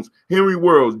Jones, Henry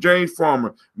Worrells, James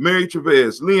Farmer, Mary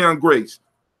Chavez, Leon Grace,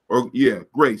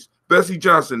 Grace, Bessie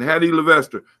Johnson, Hattie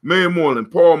Levester, Mary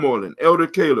Moreland, Paul Moreland, Elder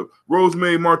Caleb,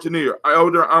 Rosemary Martineer,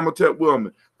 Elder Amatep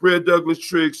Wellman, Fred Douglas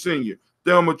Triggs Sr.,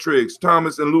 Thelma Triggs,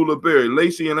 Thomas and Lula Berry,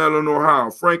 Lacey and Eleanor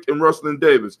Howe, Frank and Rustlin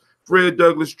Davis, Fred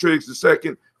Douglas Triggs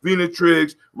II, Vina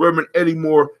Triggs, Reverend Eddie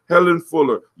Moore, Helen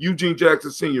Fuller, Eugene Jackson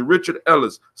Sr., Richard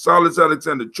Ellis, Silas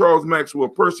Alexander, Charles Maxwell,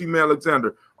 Percy May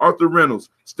Alexander, Arthur Reynolds,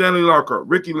 Stanley Lockhart,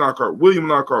 Ricky Lockhart, William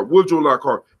Lockhart, Woodrow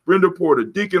Lockhart, Brenda Porter,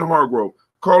 Deacon Hargrove,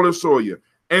 Carla Sawyer,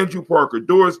 Andrew Parker,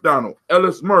 Doris Donald,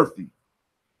 Ellis Murphy.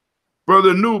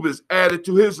 Brother Anubis added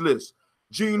to his list.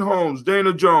 Gene Holmes,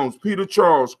 Dana Jones, Peter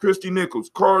Charles, Christy Nichols,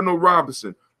 Cardinal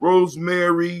Robinson,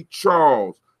 Rosemary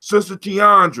Charles, Sister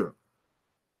Tiandra,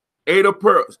 Ada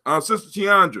Pearl, Sister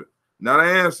Tiandra, not an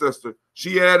ancestor,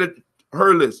 she added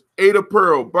her list. Ada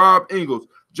Pearl, Bob Ingalls,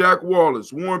 Jack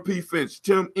Wallace, Warren P. Finch,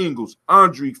 Tim Ingalls,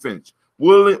 Andre Finch,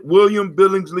 William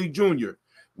Billingsley Jr.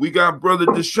 We got Brother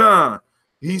Deshaun.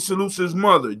 He salutes his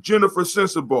mother, Jennifer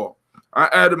Sensabaugh. I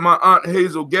added my Aunt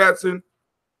Hazel Gatson,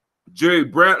 Jerry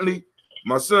Brantley,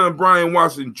 my son Brian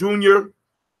Watson Jr.,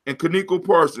 and Kaneko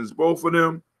Parsons. Both of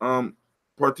them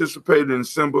participated in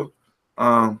Simba.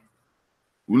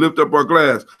 We lift up our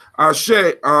glass.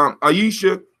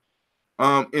 Aisha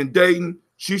in Dayton,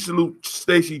 she salutes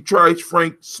Stacy Trice,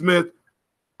 Frank Smith,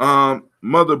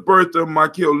 Mother Bertha,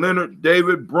 Michael Leonard,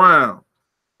 David Brown.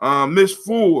 Miss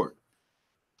Ford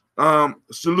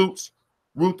salutes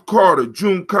Ruth Carter,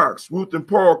 June Cox, Ruth and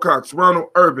Paul Cox,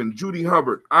 Ronald Urban, Judy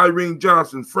Hubbard, Irene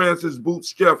Johnson, Francis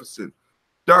Boots Jefferson.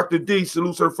 Dr. D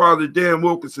salutes her father, Dan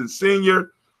Wilkinson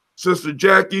Sr., Sister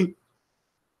Jackie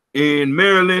in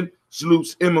Maryland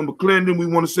salutes Emma McClendon. We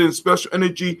want to send special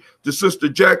energy to Sister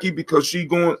Jackie because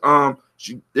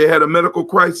they had a medical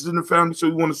crisis in the family, so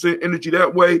we want to send energy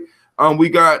that way. We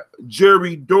got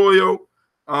Jerry Doyle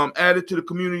added to the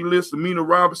community list, Amina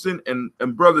Robinson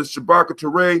and brothers Shabaka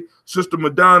Teray, Sister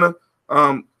Madonna,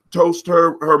 toast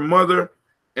her mother,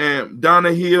 and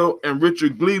Donna Hill and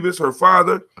Richard Gleavis, her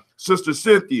father, Sister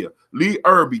Cynthia, Lee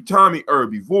Irby, Tommy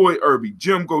Irby, Voy Irby,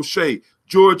 Jim Gaucher,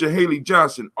 Georgia Haley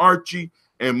Johnson, Archie,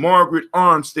 and Margaret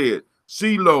Armstead.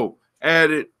 CeeLo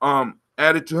added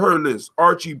to her list,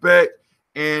 Archie Beck,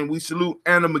 and we salute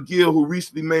Anna McGill, who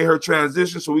recently made her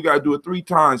transition, so we got to do it 3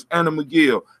 times. Anna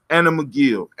McGill, Anna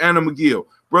McGill, Anna McGill.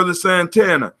 Brother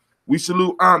Santana, we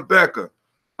salute Aunt Becca,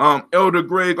 Elder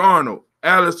Greg Arnold,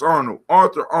 Alice Arnold,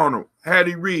 Arthur Arnold,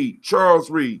 Hattie Reed,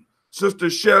 Charles Reed, Sister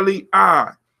Shelley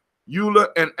Eula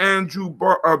and Andrew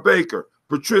Baker,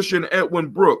 Patricia and Edwin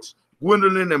Brooks,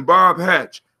 Gwendolyn and Bob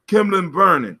Hatch, Kimlin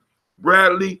Vernon,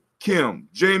 Bradley Kim,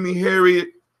 Janie Harriet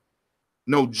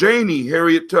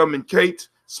Tubman Cates,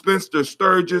 Spencer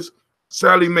Sturgis,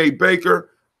 Sally Mae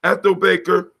Baker, Ethel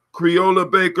Baker, Creola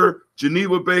Baker,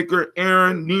 Geneva Baker,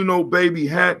 Aaron, Nino Baby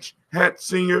Hatch, Hatch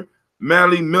Sr.,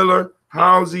 Mally Miller,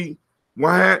 Halsey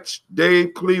Wahatch,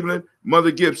 Dave Cleveland,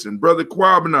 Mother Gibson. Brother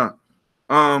Quabana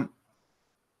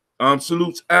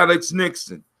salutes Alex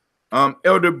Nixon.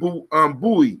 Elder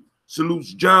Bowie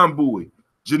salutes John Bowie.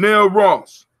 Janelle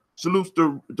Ross salutes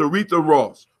Doretha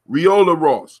Ross, Riola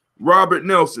Ross, Robert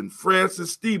Nelson,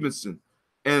 Francis Stevenson,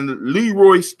 and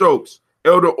Leroy Stokes.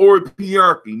 Elder Ori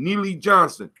Piarki, Neely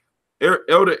Johnson.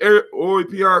 Elder Ori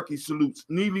Piarki salutes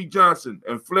Neely Johnson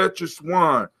and Fletcher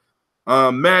Swan,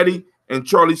 Maddie and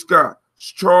Charlie Scott.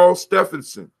 Charles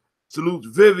Stephenson salutes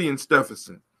Vivian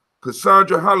Stephenson.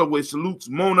 Cassandra Holloway salutes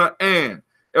Mona Ann.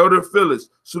 Elder Phyllis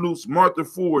salutes Martha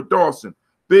Ford Dawson.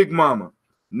 Big Mama,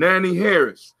 Nanny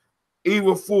Harris,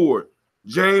 Eva Ford,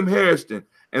 James Hairston,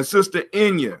 and Sister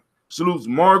Enya salutes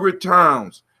Margaret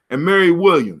Towns and Mary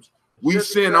Williams. We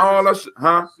send all us,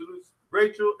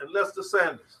 Rachel and Lester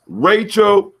Sanders.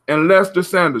 Rachel and Lester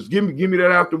Sanders. Give me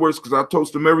that afterwards because I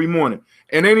toast them every morning.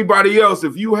 And anybody else,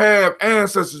 if you have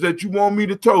ancestors that you want me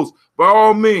to toast, by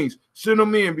all means, send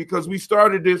them in because we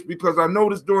started this because I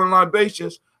noticed during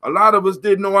libations, a lot of us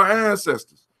didn't know our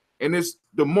ancestors. And it's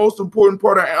the most important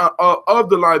part of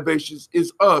the libations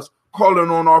is us calling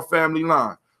on our family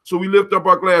line. So we lift up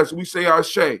our glass, we say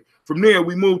Ashe. From there,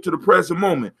 we move to the present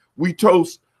moment. We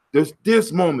toast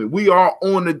this moment. We are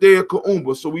on the day of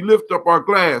Kuumba. So we lift up our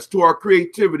glass to our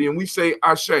creativity and we say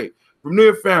Ashe. From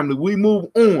there, family, we move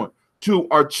on to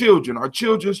our children, our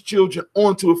children's children,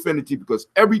 onto affinity because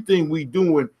everything we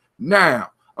doing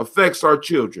now affects our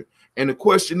children. And the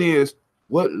question is,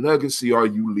 what legacy are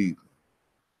you leaving?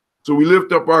 So we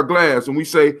lift up our glass and we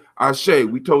say Ashe.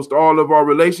 We toast all of our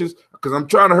relations. I because I'm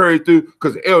trying to hurry through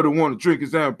because the elder want to drink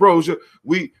his ambrosia.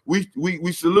 We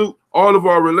salute all of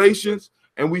our relations,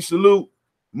 and we salute,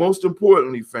 most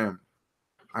importantly, family.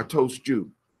 I toast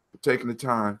you for taking the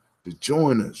time to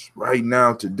join us right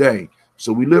now today.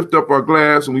 So we lift up our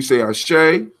glass and we say, Ashe,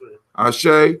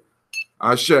 Ashe,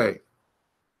 Ashe.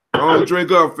 Don't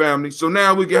drink up, family. So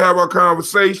now we can have our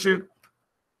conversation.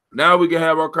 Now we can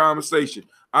have our conversation.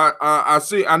 I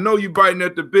see. I know you biting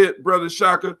at the bit, Brother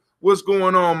Shaka. What's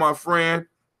going on, my friend?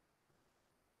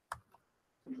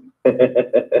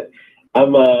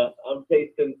 I'm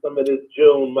tasting some of this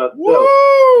June myself.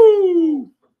 Woo!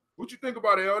 What you think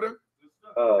about it, Elder?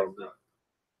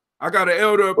 I got an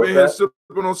elder up in here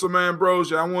sipping on some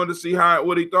ambrosia. I wanted to see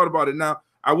what he thought about it. Now,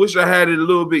 I wish I had it a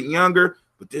little bit younger,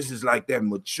 but this is like that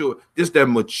mature. This that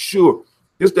mature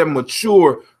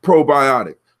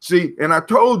probiotic. See, and I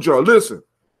told y'all, listen,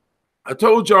 I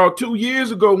told y'all 2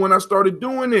 years ago when I started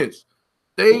doing this,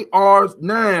 they are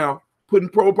now putting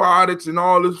probiotics in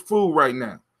all this food right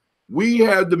now. We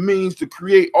have the means to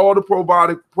create all the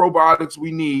probiotics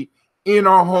we need in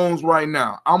our homes right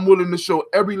now. I'm willing to show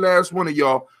every last one of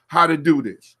y'all how to do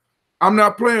this. I'm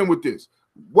not playing with this.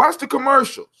 Watch the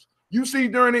commercials. You see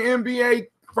during the NBA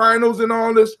finals and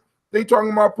all this, they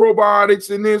talking about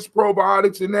probiotics and this,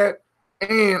 probiotics and that.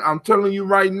 And I'm telling you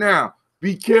right now,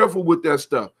 be careful with that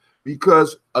stuff,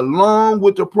 because along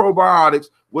with the probiotics,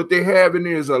 what they have in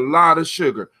there is a lot of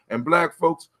sugar. And black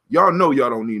folks, y'all know y'all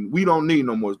don't need, we don't need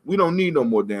no more. We don't need no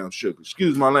more damn sugar.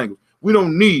 Excuse my language. We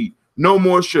don't need no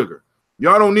more sugar.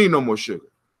 Y'all don't need no more sugar.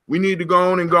 We need to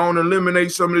go on and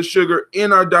eliminate some of the sugar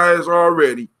in our diets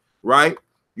already, right?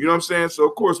 You know what I'm saying? So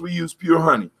of course we use pure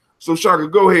honey. So Shaka,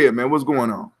 go ahead, man. What's going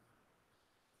on?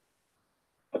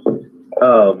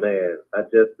 Oh man, I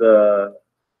just so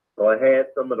I had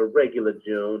some of the regular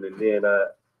June, and then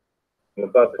I'm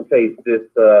about to taste this.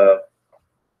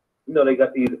 You know, they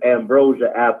got these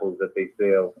ambrosia apples that they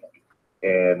sell,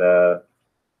 and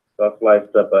so I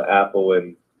sliced up an apple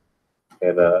and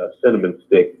a cinnamon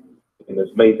stick in this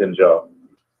mason jar.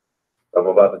 I'm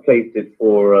about to taste it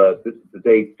for this is the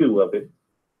day 2 of it.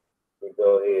 Let me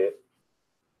go ahead.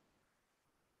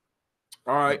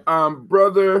 All right,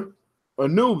 Brother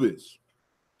Anubis.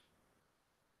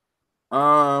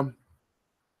 Hold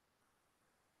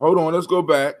on, let's go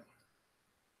back.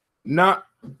 Not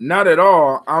at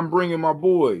all. I'm bringing my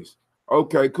boys.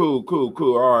 Okay, cool.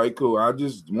 All right, cool. I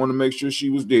just want to make sure she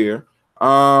was there.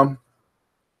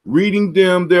 Reading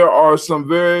them, there are some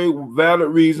very valid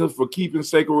reasons for keeping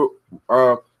sacred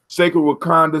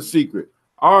Wakanda secret.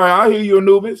 All right, I hear you,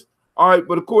 Anubis. All right,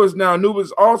 but of course now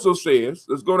Anubis also says,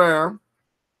 let's go down.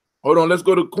 Hold on, let's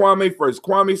go to Kwame first.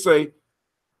 Kwame say,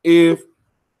 if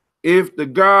the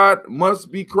God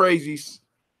must be crazy,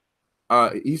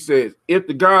 he says, if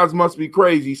the gods must be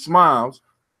crazy, smiles,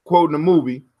 quoting the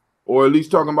movie, or at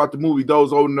least talking about the movie,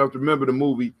 those old enough to remember the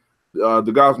movie,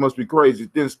 the gods must be crazy,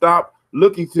 then stop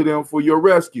looking to them for your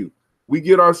rescue. We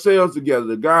get ourselves together.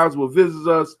 The gods will visit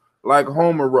us like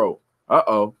Homer wrote.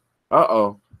 Uh-oh.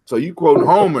 So you quoting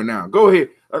Homer now. Go ahead.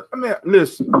 I mean,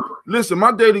 listen,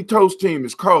 my daily toast team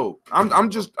is cold. I'm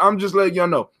just letting y'all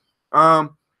know.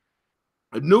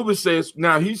 Anubis says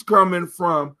now he's coming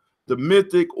from the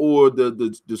mythic or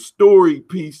the story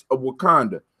piece of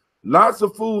Wakanda. Lots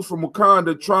of fools from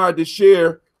Wakanda tried to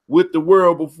share with the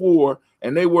world before,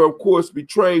 and they were, of course,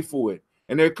 betrayed for it.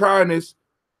 And their kindness,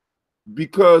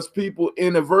 because people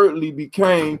inadvertently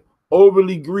became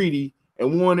overly greedy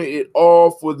and wanted it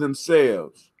all for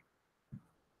themselves.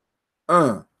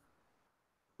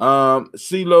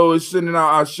 CeeLo is sending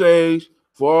out ashes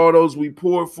for all those we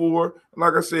poured for.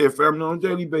 Like I said, family, on a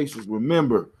daily basis,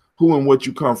 remember who and what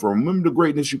you come from. Remember the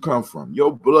greatness you come from,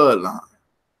 your bloodline,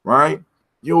 right?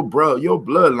 Your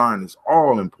bloodline is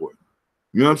all important.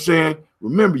 You know what I'm saying?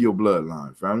 Remember your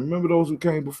bloodline, family. Remember those who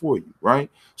came before you, right?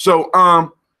 So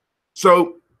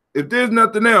if there's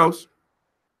nothing else,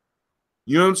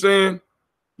 you know what I'm saying?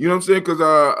 You know what I'm saying?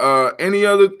 Because any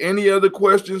other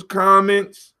questions,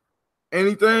 comments,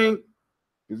 anything?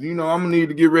 Because you know I'm gonna need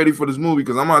to get ready for this movie,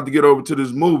 because I'm gonna have to get over to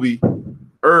this movie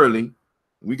early.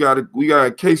 We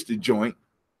gotta case the joint.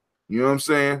 You know what I'm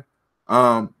saying?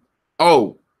 Elder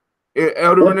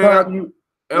Renee.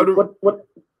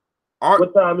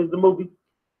 What time is the movie?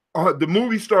 The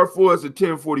movie start for us at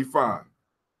 10:45.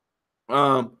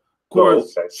 Of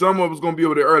course, some of us gonna be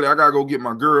over there early. I gotta go get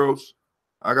my girls.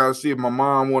 I gotta see if my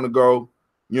mom want to go.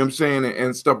 You know what I'm saying,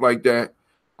 and stuff like that.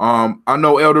 I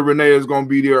know Elder Renee is gonna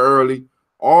be there early.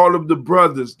 All of the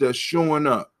brothers that's showing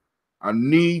up, I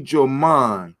need your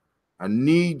mind. I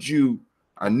need you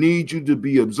to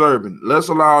be observant. Let's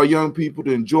allow young people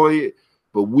to enjoy it,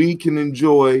 but we can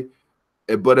enjoy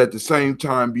but at the same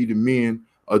time be the men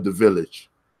of the village.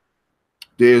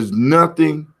 There's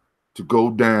nothing to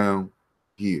go down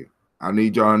here. I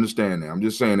need y'all to understand that. I'm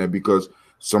just saying that because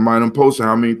somebody done posted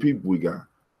how many people we got.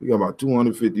 We got about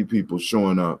 250 people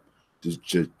showing up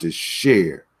to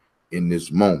share in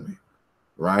this moment,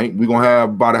 right? We're going to have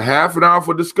about a half an hour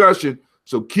for discussion,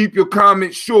 so keep your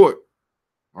comments short,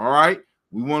 all right?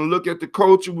 We want to look at the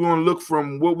culture. We want to look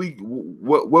from what we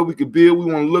could build. We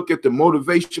want to look at the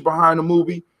motivation behind the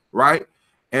movie, right?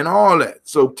 And all that.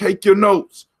 So take your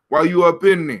notes while you up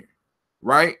in there,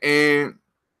 right? And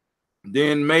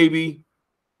then maybe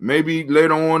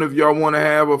later on, if y'all want to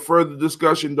have a further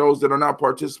discussion, those that are not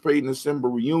participating in the December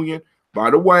reunion, by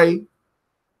the way,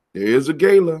 there is a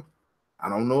gala. I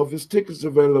don't know if it's tickets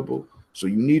available, so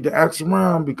you need to ask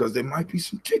around because there might be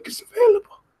some tickets available.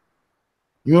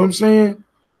 You know what I'm saying?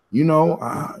 You know,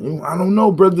 I don't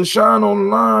know, Brother Sean on the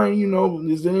line, you know,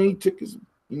 is there any tickets?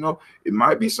 You know, it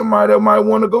might be somebody that might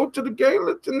want to go to the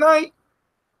gala tonight.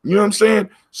 You know what I'm saying?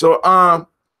 So,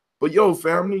 but yo,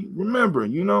 family, remember,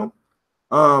 you know,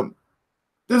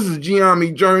 this is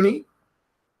Gye-Nyame Journey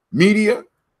Media.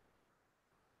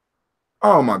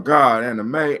 Oh my God,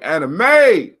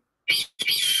 anime.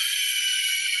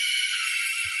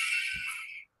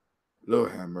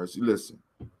 Lord have mercy. Listen,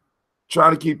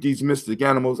 trying to keep these mystic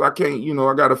animals. I can't, you know,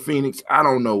 I got a phoenix. I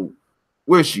don't know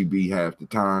where she be half the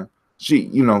time. She,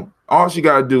 you know, all she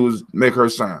got to do is make her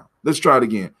sound. Let's try it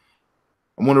again.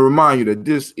 I want to remind you that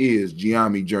this is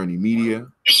Gye-Nyame Journey Media.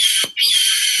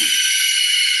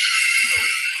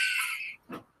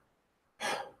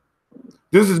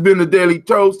 This has been the Daily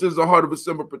Toast. This is a Heart of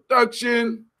December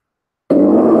production,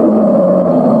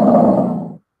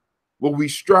 where we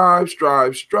strive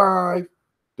to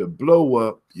blow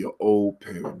up your old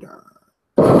paradigm.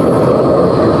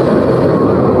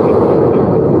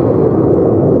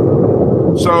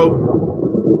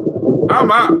 So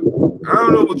I'm out. I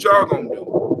don't know what y'all gonna do.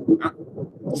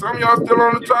 Some of y'all still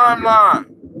on the timeline.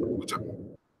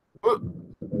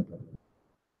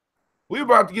 We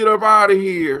about to get up out of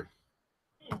here.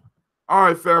 All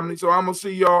right, family. So I'm gonna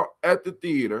see y'all at the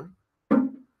theater.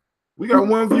 We got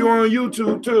one view on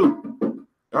YouTube too.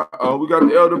 We got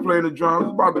the elder playing the drums.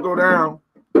 It's about to go down.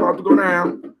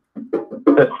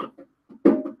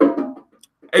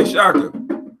 Hey, Shaka,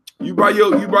 you buy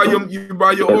your organ? You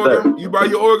buy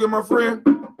your organ, my friend?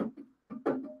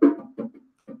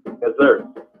 Yes, sir.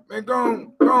 Man,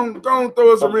 go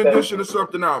throw us a rendition or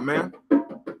something out, man.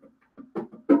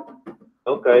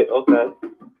 Okay.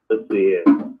 Let's see here.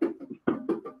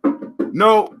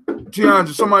 No,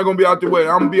 Tiandra, somebody gonna be out there waiting.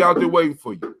 I'm gonna be out there waiting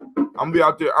for you. I'm gonna be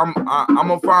out there. I'm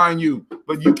gonna find you,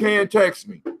 but you can text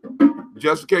me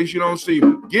just in case you don't see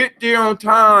me. Get there on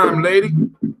time, lady.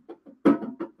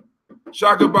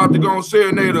 Shaka about to go and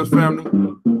serenade us, family.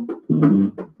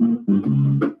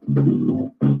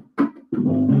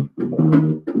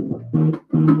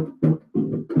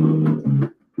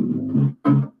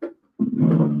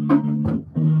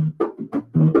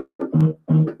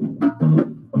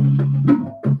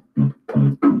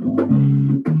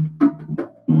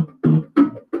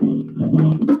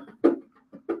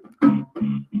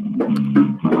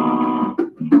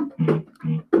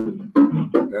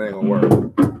 That ain't gonna work.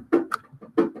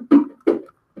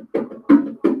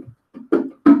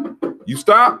 You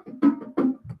stop?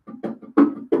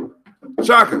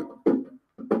 Shaka.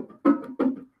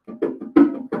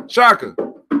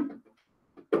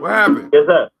 What happened? Yes,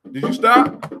 sir. Did you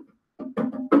stop?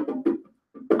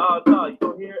 No, you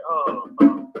don't hear?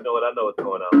 You know what? I know what's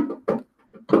going on.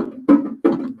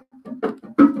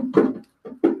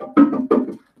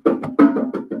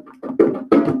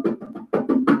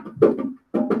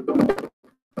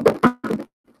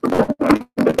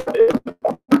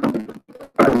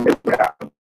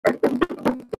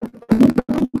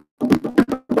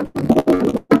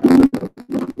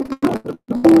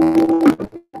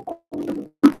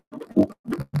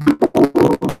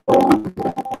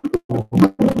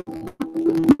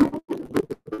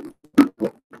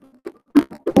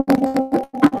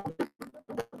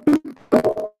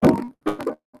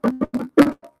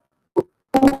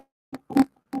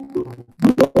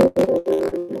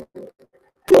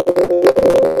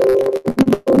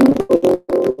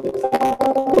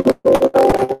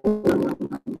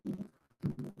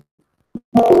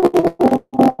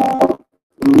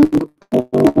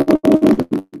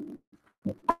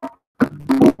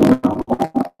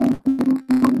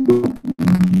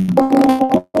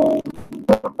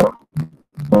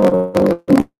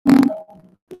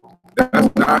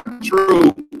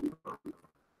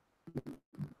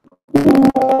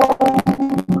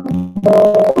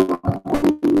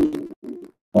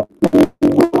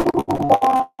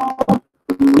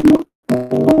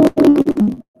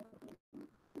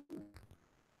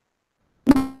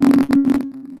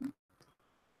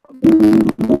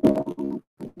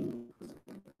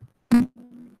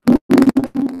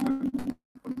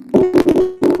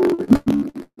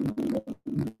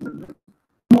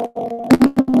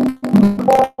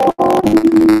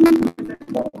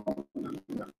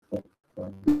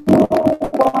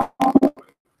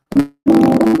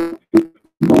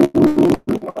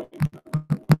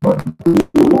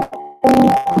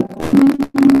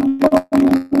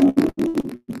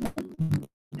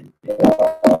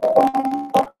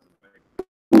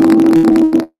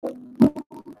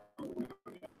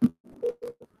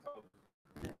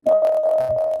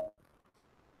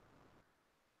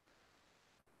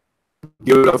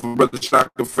 Give it up for Brother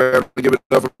Shaka family. Give it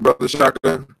up for Brother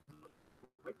Shaka.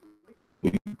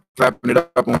 We clapping it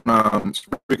up on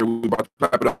speaker. We about to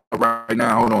clap it up right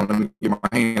now. Hold on, let me get my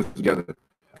hands together.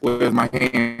 Where's my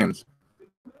hands?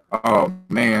 Oh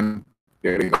man,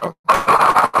 there they go.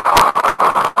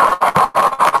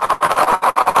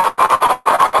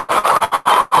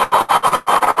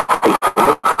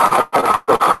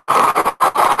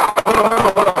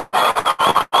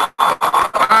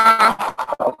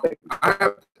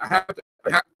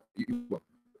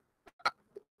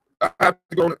 I have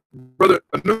to go. Brother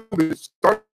Anubis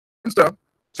starting stuff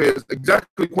says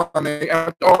exactly Kwame.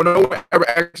 After all, no one ever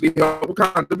actually helped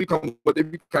Wakanda to become what they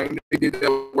became. They did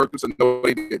that work, so no,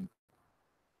 they didn't.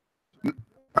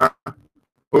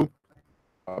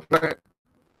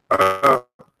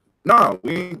 No,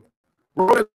 we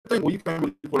wrote that thing where you can't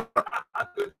really put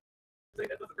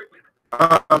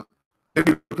they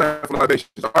did a plan for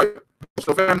libations. All right,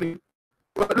 so family,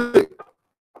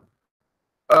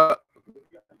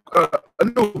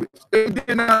 Anubis, they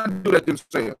did not do that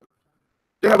themselves.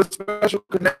 They have a special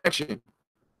connection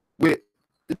with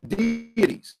the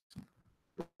deities,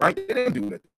 right? They didn't do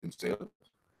that themselves.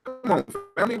 Come on,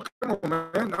 family, come on,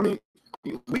 man. I mean,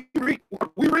 we read.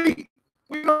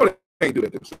 We know they ain't do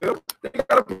that themselves. They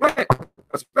got a plan,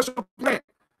 a special plan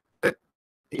that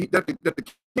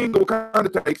the king of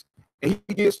Wakanda takes, and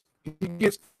he gets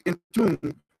in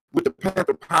tune with the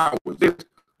Panther powers.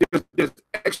 There's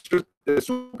extra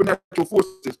supernatural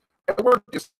forces at work.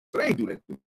 They ain't do that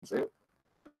themselves.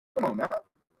 Come on now.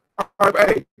 All right,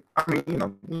 hey, I mean, you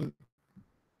know,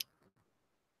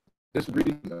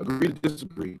 disagree, agree to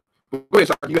disagree. But wait,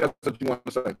 so you have something you want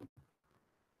to say?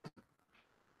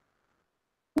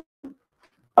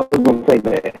 I was going to say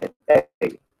that,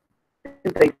 hey, this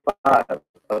is day 5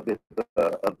 of this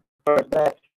of the first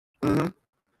batch, and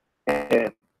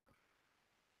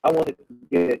I wanted to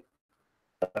get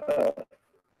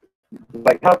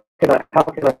like how can I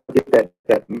get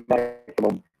that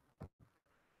maximum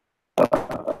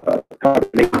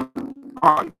carbonation?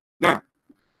 All right, now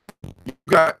you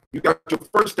got your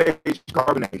first stage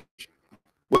carbonation.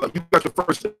 Well, you got your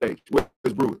first stage, which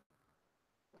is brewing.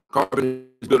 Carbonate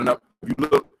is good enough. If you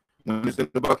look when it's in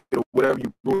the bucket or whatever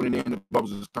you brewing it in, the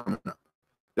bubbles is coming up.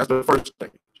 That's the first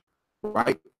stage,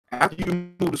 right? After you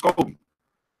move the SCOBY,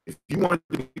 if you want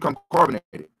it to become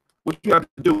carbonated, what you have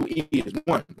to do is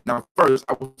one. Now, first,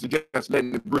 I would suggest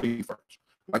letting it breathe first.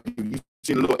 Like if you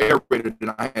see the little aerator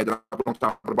that I had that I put on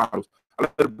top of the bottles, I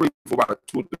let it breathe for about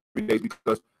 2 or 3 days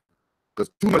because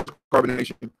too much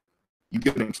carbonation, you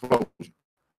get an explosion.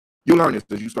 You'll learn this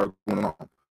as you start going along.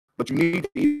 But you need to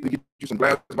either get you some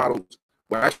glass bottles.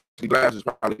 Well, actually, glass is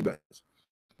probably best,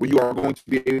 where you are going to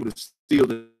be able to seal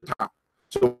the top.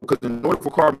 So, because in order for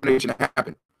carbonation to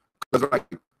happen, because like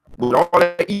with all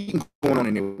that eating going on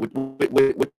in there,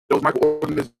 with those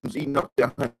microorganisms eating up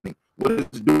their honey, what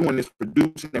it's doing is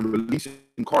producing and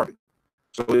releasing carbon.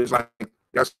 So it's like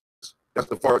that's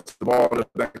the farts of all the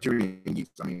bacteria and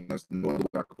yeast. I mean, that's the normal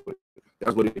way I could put it.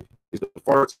 That's what it is. It's the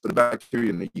farts of the bacteria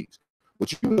and the yeast.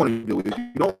 What you want to do is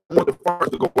you don't want the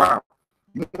farts to go out.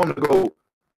 You want them to go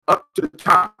up to the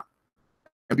top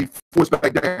and be forced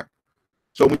back down.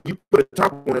 So when you put a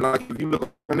top on it, like if you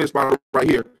look on this bottle right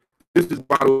here, this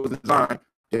bottle is designed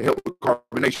to help with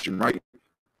carbonation, right?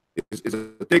 It's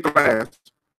a thick glass,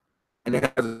 and it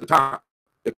has a top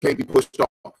that can't be pushed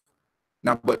off.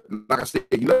 Now, but like I said,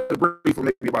 you let it breathe for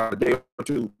maybe about a day or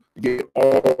two to get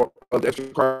all of the extra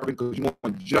carbon because you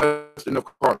want just enough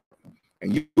carbon.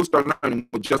 And you'll start learning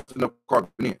what just enough carbon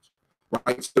is,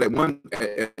 right? So that one,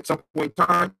 at some point in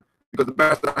time, because the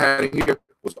batch that I had in here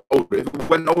was older. If it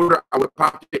wasn't older, I would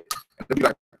pop it and it'd be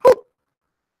like, whoop,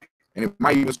 and it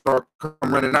might even start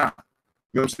running out.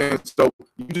 You know what I'm saying? So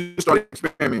you just start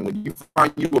experimenting. When you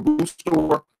find you a brew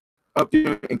store up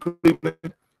there in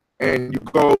Cleveland, and you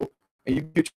go and you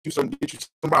get you some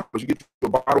bottles, you get you a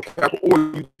bottle cap, or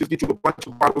you just get you a bunch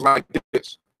of bottles like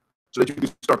this, so that you can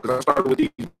start. Because I started with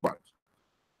these bottles,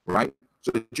 right?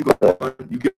 So that you go,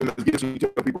 you get them as gifts, and you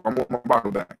tell people I want my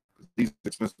bottle back.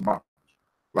 expensive bottles,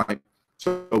 right?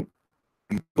 So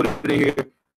you put it in here,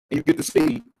 and you get to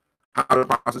see how the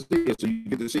process is. So you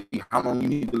get to see how long you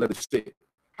need to let it sit,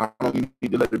 how long you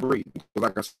need to let it breathe. Because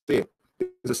like I said,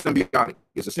 it's a symbiotic.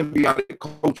 It's a symbiotic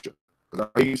culture. Because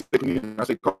I use community, I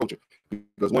say culture,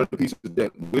 because one of the pieces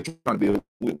that we're trying to build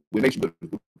with nation building,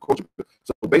 with culture.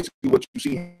 So basically, what you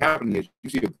see happening is you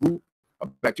see a group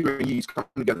of bacteria and yeast coming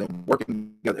together and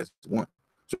working together as one,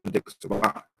 so that they can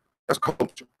survive. That's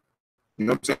culture. You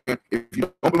know what I'm saying? If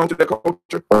you don't belong to that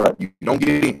culture, you don't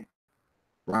get in.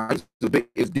 Right?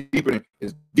 It's deeper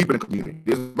than community.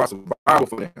 It's about survival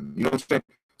for them. You know what I'm saying?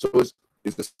 So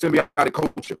it's the symbiotic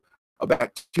culture of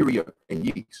bacteria and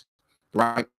yeast,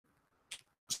 right?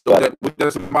 So that with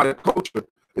that symbiotic culture,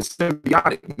 it's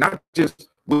symbiotic, not just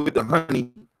with the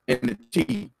honey and the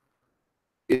tea.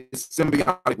 It's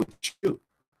symbiotic with you.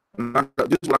 And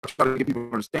this is what I try to get people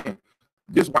to understand.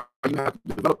 This is why you have to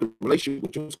develop a relationship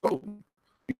with your SCOBY,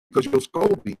 because your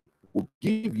SCOBY will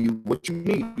give you what you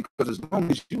need. Because as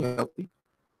long as you're healthy,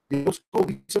 your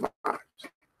SCOBY survives.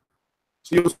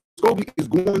 So your SCOBY is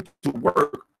going to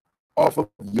work off of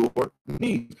your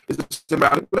needs. It's a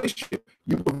symbiotic relationship.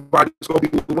 You provide the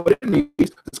SCOBY with what it needs.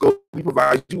 The SCOBY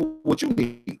provides you with what you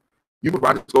need. You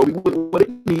provide the SCOBY with what it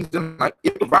needs, and like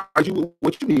it provides you with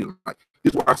what you need. Like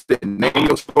this is why I said, name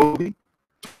your SCOBY,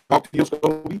 talk to your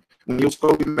SCOBY. When your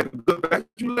SCOBY make a good batch,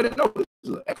 you let it know. This is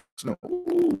an excellent.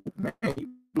 Ooh, man, you're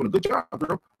doing a good job,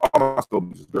 girl. All my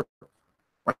SCOBYs is girl.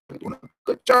 Right? You're doing a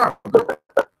good job, girl.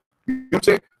 You know what I'm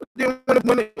saying? But then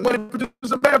when it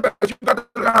produces a bad batch, you got to,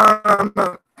 you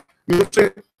know what I'm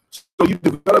saying? So you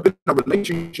develop a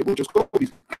relationship with your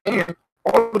SCOBYs, and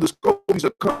all of the SCOBYs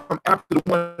that come after the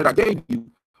one that I gave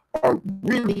you are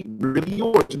really, really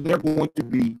yours, and they're going to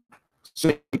be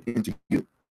sent into you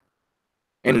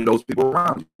and to those people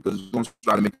around you, because it's going to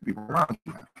try to make the people around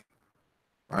you happy,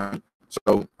 right?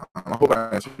 So I hope I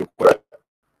answered your question.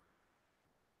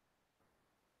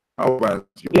 I hope I answered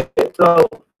your question. Yeah, so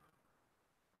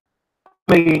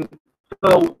I mean,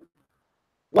 so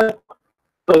what?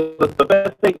 So the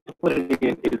best thing to put it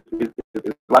in is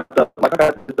like I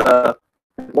got this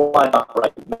wine out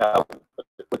right now.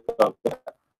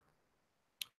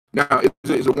 Now,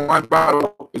 is a wine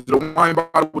bottle? Is it a wine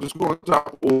bottle with a screw on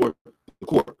top, or the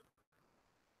cork?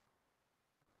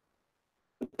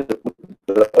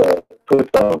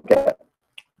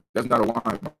 That's not a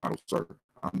wine bottle, sir.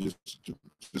 I'm just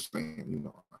saying, you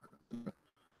know.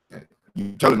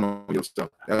 You telling on yourself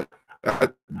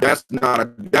that's not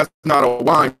a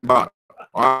wine bottle.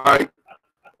 All right.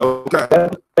 Okay.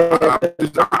 I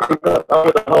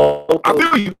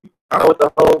feel you.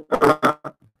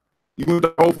 You went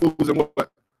to Whole Foods and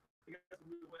what?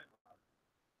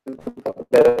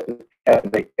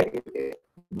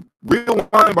 Real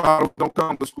wine bottles don't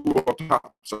come with screw up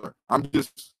top, sir. I'm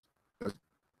just. That's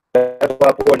why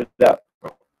I poured it out.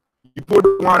 You poured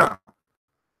the wine out.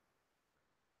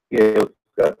 Yeah,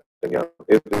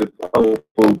 it's Whole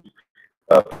Foods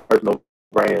personal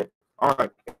brand. All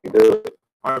right.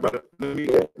 All right, brother. Let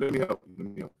me help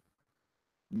you.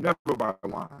 Never buy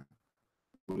wine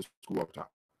with a screw up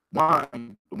top. The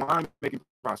wine making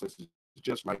process is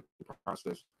just like the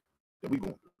process that we go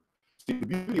through. See, the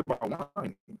beauty about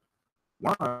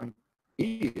wine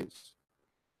is,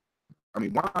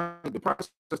 the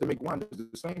process that make wine is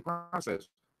the same process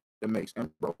that makes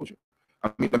ambrosia.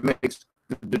 That makes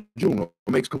the juno,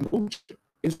 makes kombucha.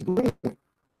 It's brewing.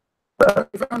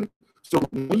 So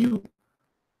when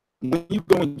you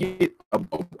go and get a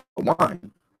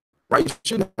wine, right, it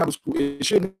shouldn't have a screw. It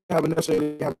shouldn't have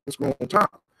necessarily have a screw on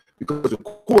top, because the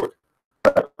cork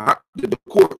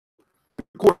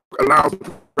allows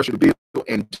the pressure to build,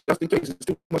 and just in case it's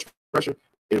too much pressure,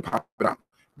 it'll pop it out.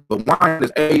 But wine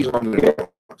is aged longer than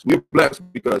ours. We're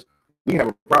blessed because we have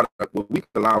a product where we can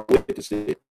allow it to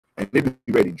sit, and it'll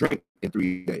be ready to drink in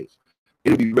 3 days.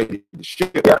 It'll be ready to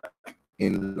ship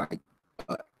in like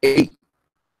 8. You know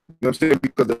what I'm saying?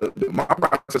 Because my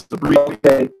process to breathe,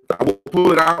 I will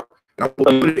pull it out and I will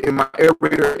put it in my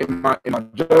aerator, in my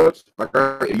jugs. Like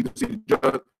you can see the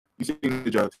jug, you see the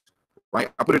jugs,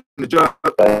 right? I put it in the jug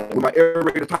with my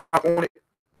aerator top on it,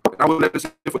 and I will let it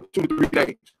sit for 2 to 3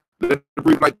 days. Let it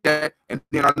breathe like that, and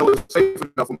then I know it's safe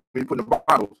enough for me to put in the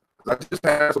bottles. I just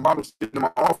had some bottles sitting in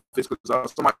my office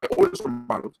because somebody ordered some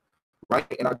bottles,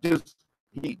 right? And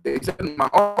they sat in my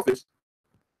office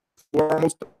for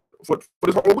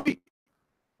this whole week.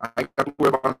 I ain't got to worry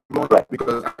about going back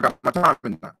because I got my time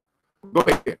in time. Go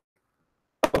ahead.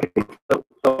 Okay,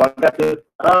 so I got this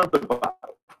other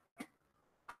bottle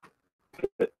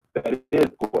that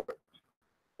is cork,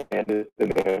 and it's in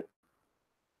there.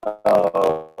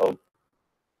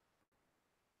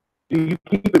 Do you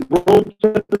keep it room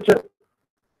temperature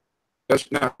That's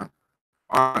now.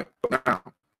 All right, now.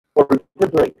 or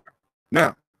refrigerate?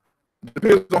 Now,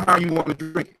 depends on how you want to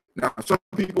drink it. Now, some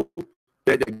people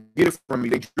that get it from me,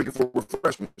 they drink it for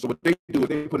refreshment. So what they do is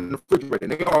they put it in the refrigerator.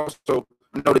 And they also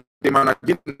know that they might not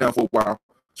get it now for a while.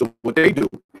 So what they do,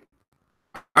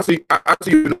 I see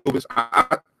you, Anubis.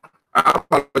 I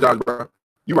apologize, bro.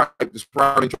 You're right. The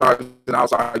sprouting charges and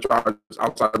outside charges,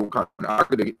 outside of country. I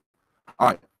could dig it. All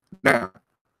right. Now,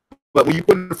 but when you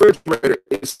put it in the refrigerator,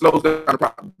 it slows down the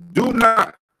process. Do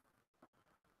not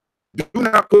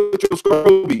put your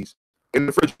scobies in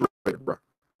the refrigerator, bro.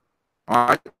 All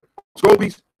right.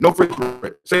 Scobies, no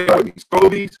refrigerator. Say it with me.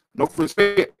 Scobies, no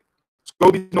refrigerator.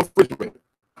 Scobies, no refrigerator.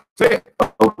 Say it.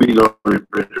 Scobies, no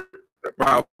refrigerator.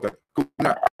 Wow. Okay. Cool.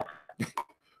 Now,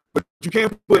 but you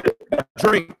can't put a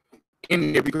drink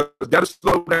in there because that'll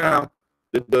slow down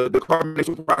the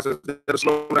carbonation process. That'll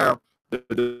slow down the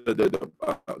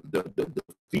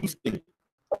feasting,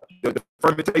 the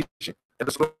fermentation.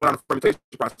 That'll slow down the fermentation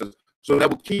process. So that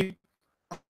will keep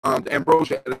the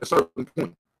ambrosia at a certain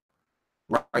point.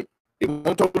 Right? It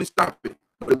won't totally stop it,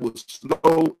 but it will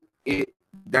slow it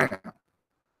down.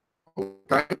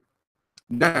 Okay?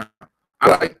 Now, I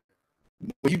like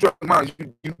when you drink mine,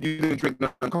 you didn't drink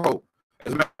nothing cold.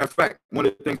 As a matter of fact, one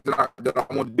of the things that I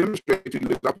want to demonstrate to you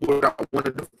is I pulled out one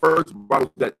of the first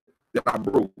bottles that I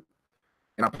brewed,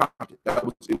 and I popped it.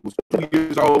 It was 2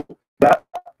 years old. That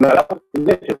was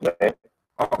delicious, man.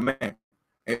 Oh man, and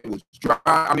it was dry.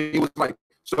 I mean, it was like,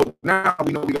 so now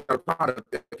we know we got a product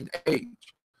that can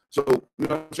age. So you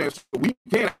know what I'm saying. So we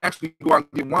can actually go out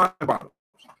and get wine bottles,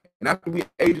 and after we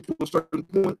age it to a certain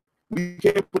point, we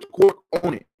can put the cork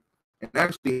on it and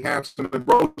actually have some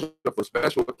ambrosia for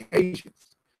special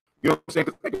occasions. You know what I'm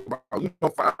saying? Think about,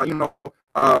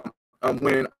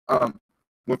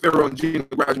 when Pharaoh and Gina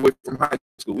graduated from high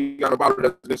school, we got a bottle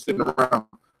that's been sitting around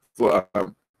for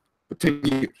 10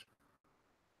 years.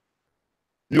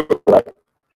 You know, like,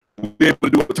 we'll be able to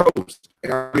do a toast.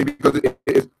 And I mean, because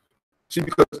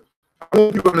because I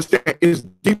want you to understand it's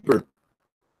deeper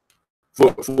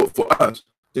for us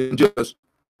than just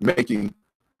making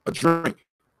a drink.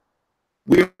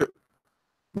 We're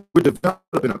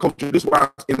developing a culture. This is why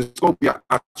in the scope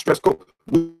I stress culture.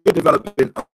 We're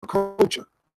developing a culture.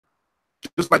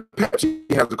 Just like Pepsi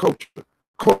has a culture,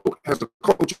 Coke has a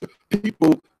culture.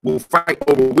 People will fight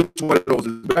over which one of those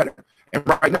is better. And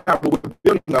right now, what we're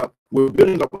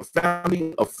building up a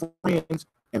family of friends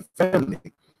and family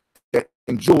that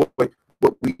enjoy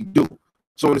what we do.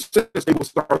 So in a sense, they will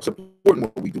start supporting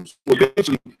what we do. So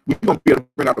eventually, we're going to be able to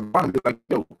bring out the bottom and be like,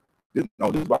 yo, this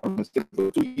bottle has been sitting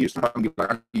for 2 years. So I'm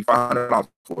like, I need $500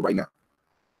 for it right now.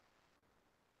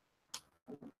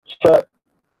 Shut.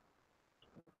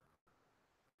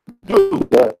 Dude, you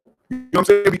know what I'm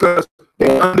saying? Because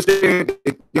they understand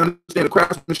the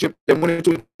craftsmanship that went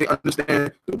into it. They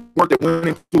understand the work that went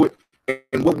into it,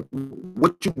 and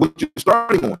what you're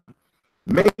starting on.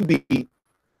 Maybe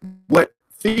what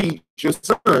feeds your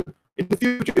son in the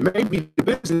future. It may be the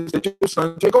business that your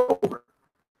son take over.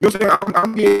 You know what I'm saying?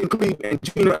 I'm getting clean, and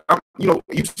Gina,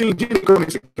 you've seen Gina come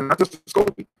and say, "Can I just a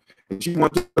Scoby?" And she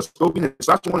wants just a Scoby, and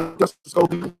Sasha wants just a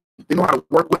Scoby. They know how to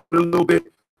work with it a little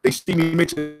bit. They see me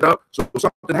mix it up, so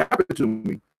something happened to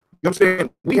me. You know what I'm saying?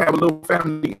 We have a little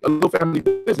family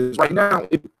business right now.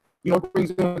 It brings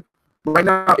in. Right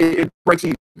now, it breaks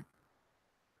even.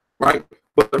 Right,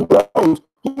 but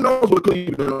who knows what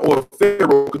Cleveland or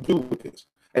Pharaoh could do with this?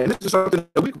 And this is something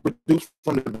that we can produce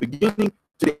from the beginning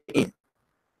to the end.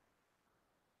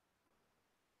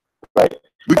 Right.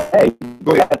 Hey,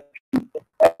 go ahead.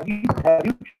 Have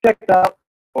you checked out,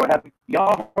 or have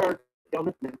y'all heard? Y'all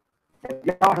listening? Have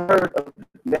y'all heard of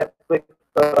Netflix?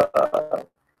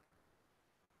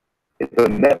 It's a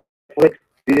Netflix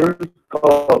series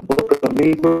called Book of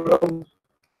Negroes.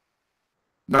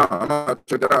 No, I'm gonna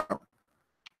check that out.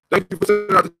 Thank you for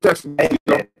sending out the text.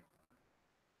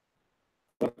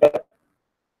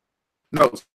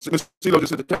 No, CeeLo just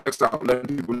sent the text out,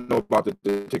 letting people know about the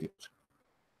tickets.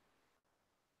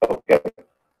 Okay.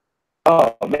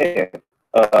 Oh man,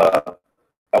 I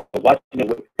was watching it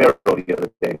with Pharaoh the other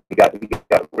day. He got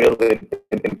real into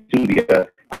the.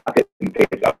 I couldn't pay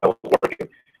attention. I was working,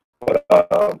 but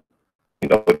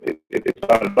it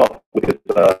started off with this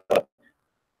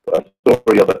a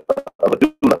story of a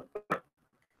doula.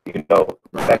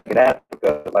 Back in Africa,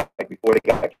 like before they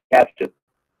got captured,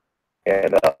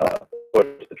 and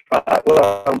the tribe.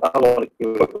 Well, I want to.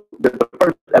 The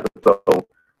first episode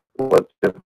was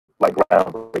just like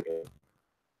groundbreaking.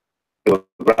 It was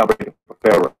groundbreaking for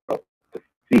Pharaoh to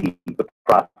see the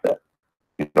process.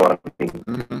 You know what I mean?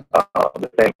 Mm-hmm. The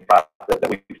same process that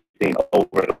we've seen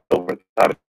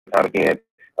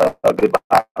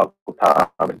about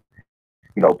time, and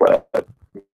but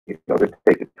just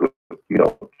take it to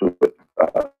to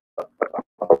a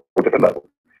whole different level.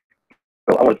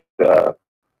 So I want to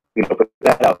put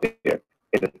that out there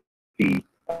and just see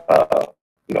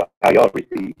how y'all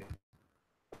receive.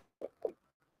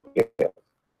 Yeah.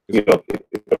 If the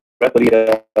rest of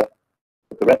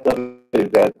the rest of it is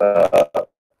that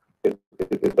is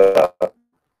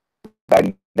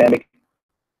dynamic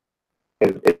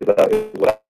is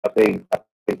what I think. I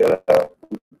think that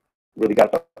really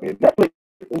got something. Netflix,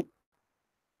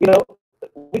 we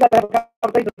got to have a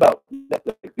conversation about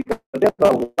Netflix because there's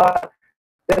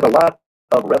a lot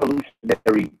of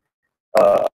revolutionary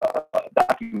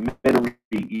documentary,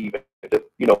 even just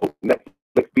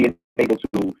Netflix being able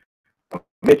to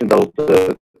mention those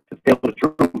to tell the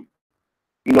truth.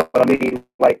 You know what I mean?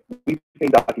 Like we've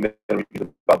seen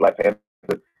documentaries about Black Panther.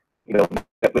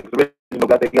 Netflix original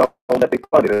got their own that they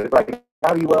funded. It's like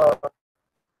how do you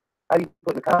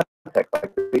put in context like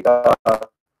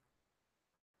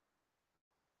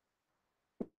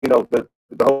the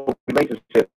whole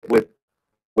relationship with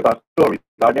our stories,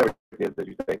 our narratives, as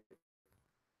you say,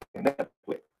 and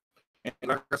Netflix. And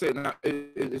like I said, now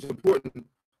it's important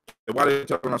that while they're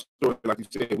telling our story, like you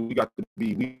said, we got to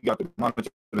monitor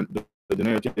the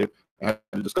narrative and have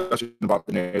a discussion about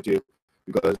the narrative,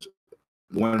 because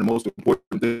one of the most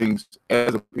important things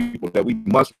as a people that we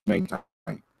must maintain,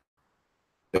 or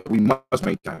that we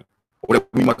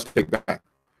must take back,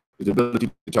 is the ability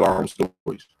to tell our own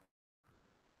stories.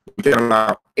 We can't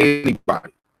allow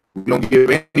anybody. We don't give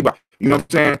anybody. You know what I'm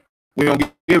saying? We don't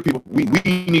give people. We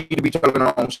need to be telling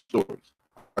our own stories.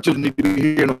 Our children need to be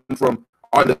hearing them from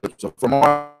our lips, from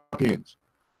our opinions.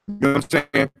 You know what I'm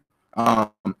saying?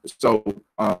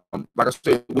 Like I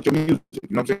said, with your music, you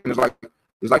know what I'm saying?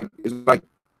 It's like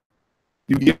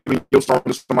you giving your song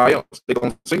to somebody else. They're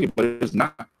gonna sing it, but it's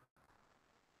not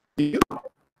you.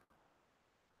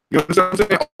 You know what I'm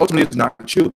saying? Ultimately, it's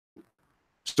not you.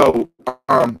 So,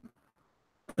 and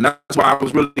that's why I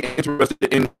was really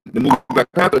interested in the movie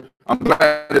Black Panther. I'm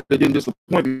glad that they didn't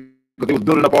disappoint me, because they was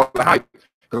building up all the hype.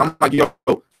 Because I'm like, yo,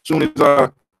 soon as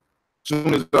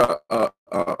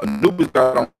Anubis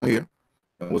got on here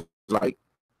and was like,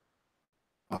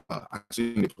 I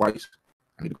seen it twice.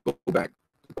 I need to go back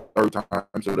the third time.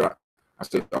 So that I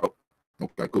said, oh,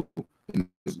 okay, cool. And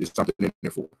it's something in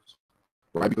there for us.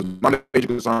 Right? Because my major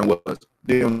concern was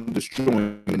them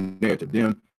destroying the narrative,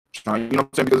 them trying, you know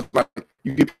what I'm saying? Because it's like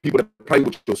you get people that play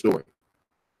with your story.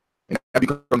 And that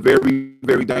becomes very,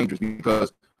 very dangerous,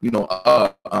 because,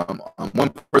 one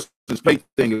person's play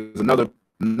thing is another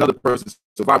person's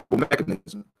survival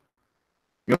mechanism.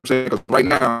 You know what I'm saying? Because right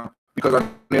now, because our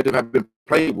narrative have been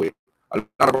played with, a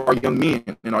lot of our young men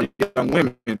and our young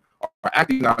women are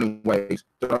acting out in ways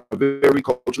that are very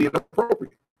culturally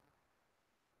inappropriate.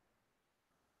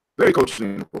 Very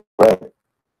culturally inappropriate.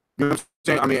 You know what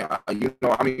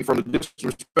I'm saying? From the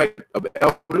disrespect of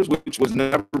elders, which was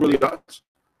never really us.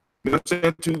 You know what I'm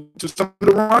saying? To some of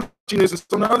the raunchiness and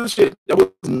some of the other shit that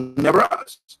was never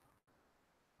us.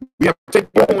 We have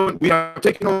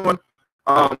taken on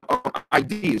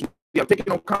ideas. We have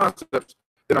taken on concepts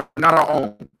that are not our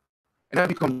own, and that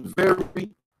becomes very,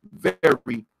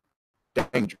 very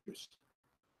dangerous.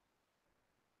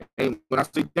 And when I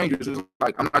say dangerous, it's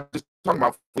like I'm not just talking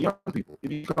about for young people. It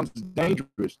becomes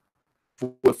dangerous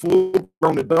for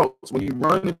full-grown adults when you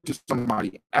run into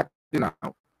somebody acting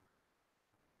out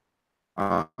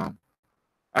one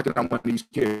of these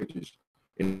characters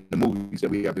in the movies that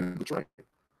we have been portraying.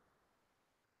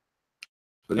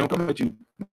 So they don't come at you,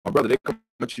 my brother. They come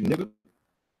at you, nigga.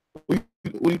 What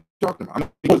are you talking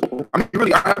about?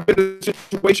 Really, I have been in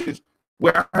situations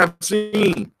where I have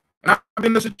seen, and I've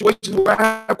been in situations where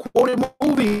I have quoted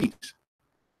movies.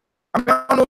 I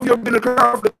don't know if you've ever been in a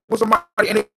conflict with somebody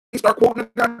and they start quoting a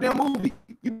goddamn movie.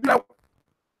 You be like,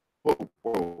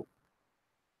 whoa.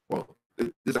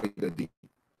 This ain't that deep.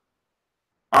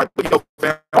 All right, but yo,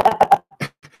 fam, I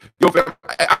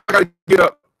gotta get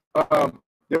up.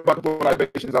 They're about to put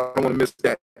libations. I don't want to miss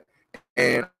that.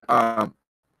 And I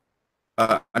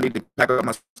need to pack up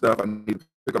my stuff. I need to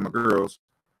pick up my girls.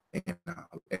 And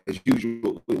as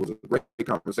usual, it was a great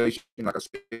conversation. Like I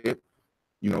said,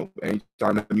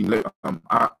 anytime that we live, for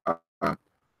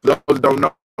those who don't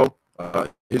know,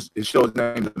 his show's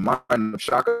name is Mind of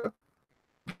Shaka.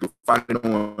 You can find it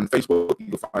on Facebook. You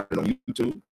can find it on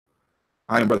YouTube.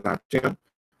 I am Brother Tim.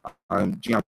 I'm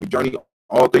Gye-Nyame Journey.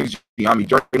 All things Gye-Nyame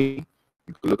Journey.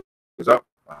 You can look us up.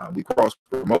 We cross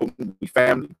promoting. We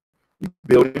family. We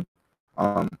building.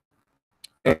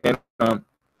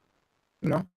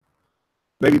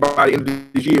 Maybe by the end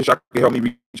of this year, Shaka can help me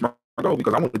reach my goal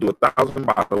because I want to do 1,000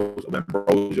 bottles of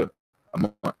ambrosia a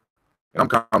month. And I'm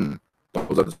counting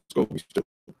those other Scobies too.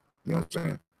 You know what I'm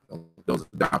saying? Those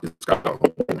adopted scholars.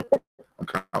 I'm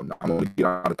counting. I'm going to get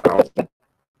out 1,000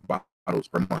 bottles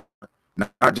per month.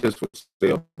 Not just for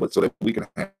sale, but so that we can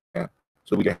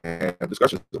have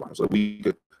discussions about it, so that we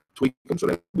could tweak them, so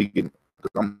that we can.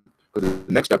 Because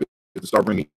the next step is to start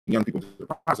bringing young people to the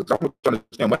process. I want to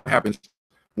understand what happens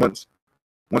once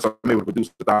I'm able to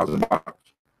produce 1,000 bottles.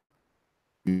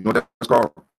 You know what that's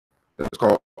called? That's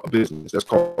called a business. That's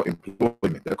called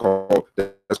employment. That's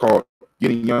called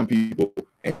getting young people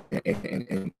and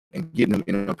getting them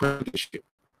in an apprenticeship.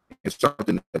 It's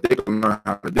something that they can learn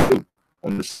how to do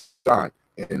on the side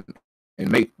and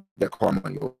make that car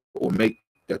money or make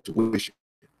that tuition.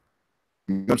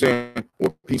 You know what I'm saying? Or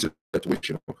a piece of that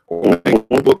tuition or make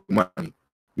book money.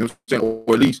 You know what I'm saying?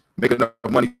 Or at least make enough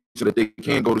money so that they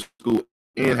can go to school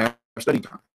and have study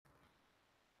time.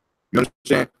 You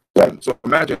understand? So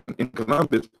imagine in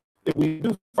Columbus if we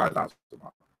do 5,000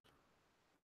 bottles.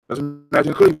 Let's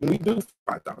imagine Cleveland we do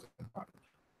 5,000 bottles.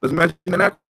 Let's imagine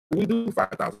that we do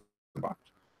 5,000 bottles.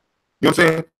 You know what I'm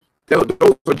saying?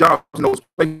 Those are jobs in those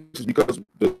places because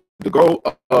the goal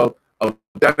of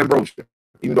that ambrosia,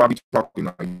 even though I be talking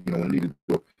like,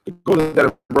 the goal of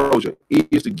that ambrosia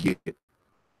is to get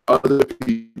other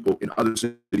people in other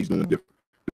cities doing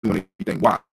anything.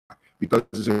 Why? Because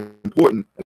it's important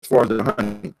as far as the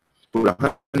honey, for the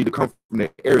honey to come from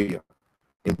the area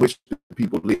in which the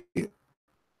people live.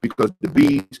 Because the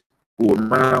bees go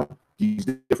around these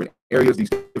different areas, these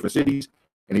different cities,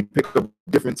 and they pick up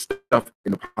different stuff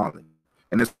in the pollen.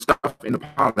 And the stuff in the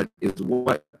pollen is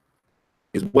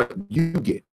what you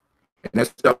get. And that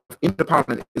stuff in the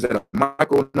pollen is at a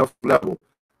micro enough level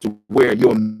to where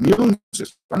your immune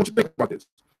system, I want you to think about this.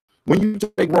 When you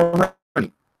take raw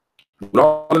honey, with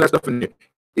all of that stuff in there,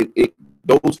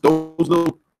 those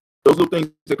little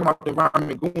things that come out of the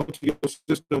environment go into your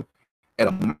system at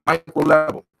a micro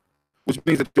level, which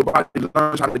means that your body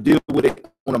learns how to deal with it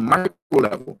on a micro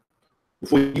level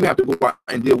before you have to go out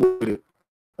and deal with it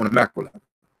on a macro level.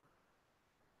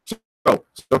 So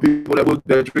some people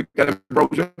that drink that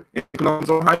ambrosia in Columbus,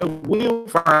 Ohio, will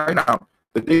find out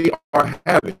that they are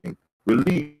having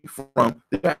relief from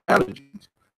their allergies.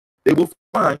 They will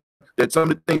find that some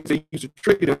of the things they used to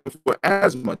trigger them for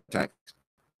asthma attacks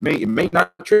may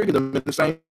not trigger them in the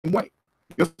same way.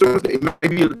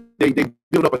 Maybe they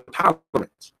build up a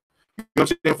tolerance. You know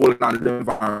what I'm saying, for a lot of the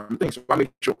environment things. So I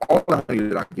make sure all the honey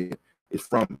that I get is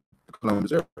from the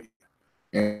Columbus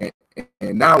area.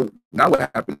 And now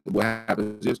what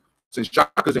happens is, since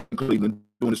Shaka's in Cleveland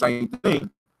doing the same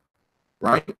thing,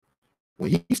 right?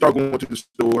 When he start going to the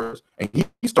stores and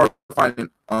he start finding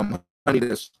honey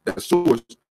that's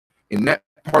sourced in that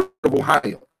part of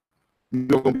Ohio,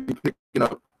 you're going to be picking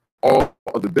up all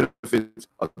of the benefits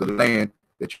of the land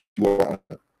that you are on.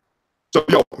 So,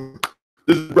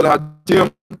 this is Brother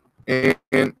Tim,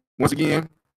 and once again,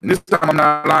 and this time I'm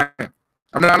not lying.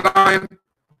 I'm not lying.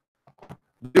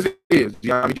 This is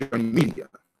Gye-Nyame Media.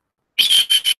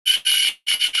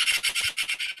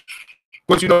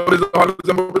 But there's a lot of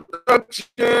production,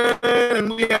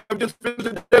 and we have just finished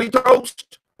the Daily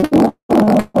Toast.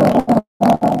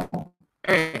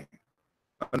 And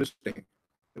understand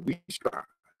that we strive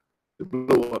to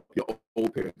blow up your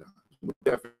old paradigm. With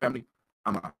that, family,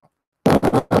 I'm out.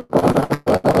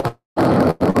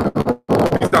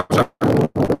 Stop, stop.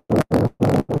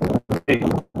 Hey.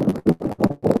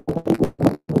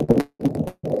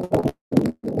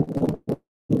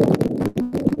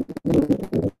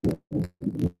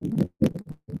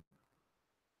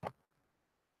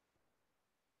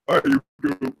 All right,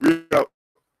 you out.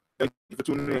 Thank you for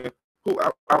tuning in.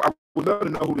 I would love to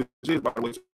know who this is, by the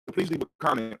way. So please leave a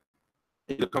comment.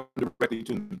 It'll come directly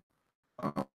to me.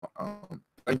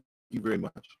 Thank you very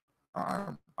much.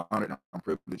 I'm honored. I'm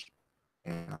privileged.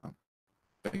 And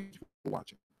thank you for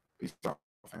watching. Peace out,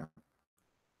 fam.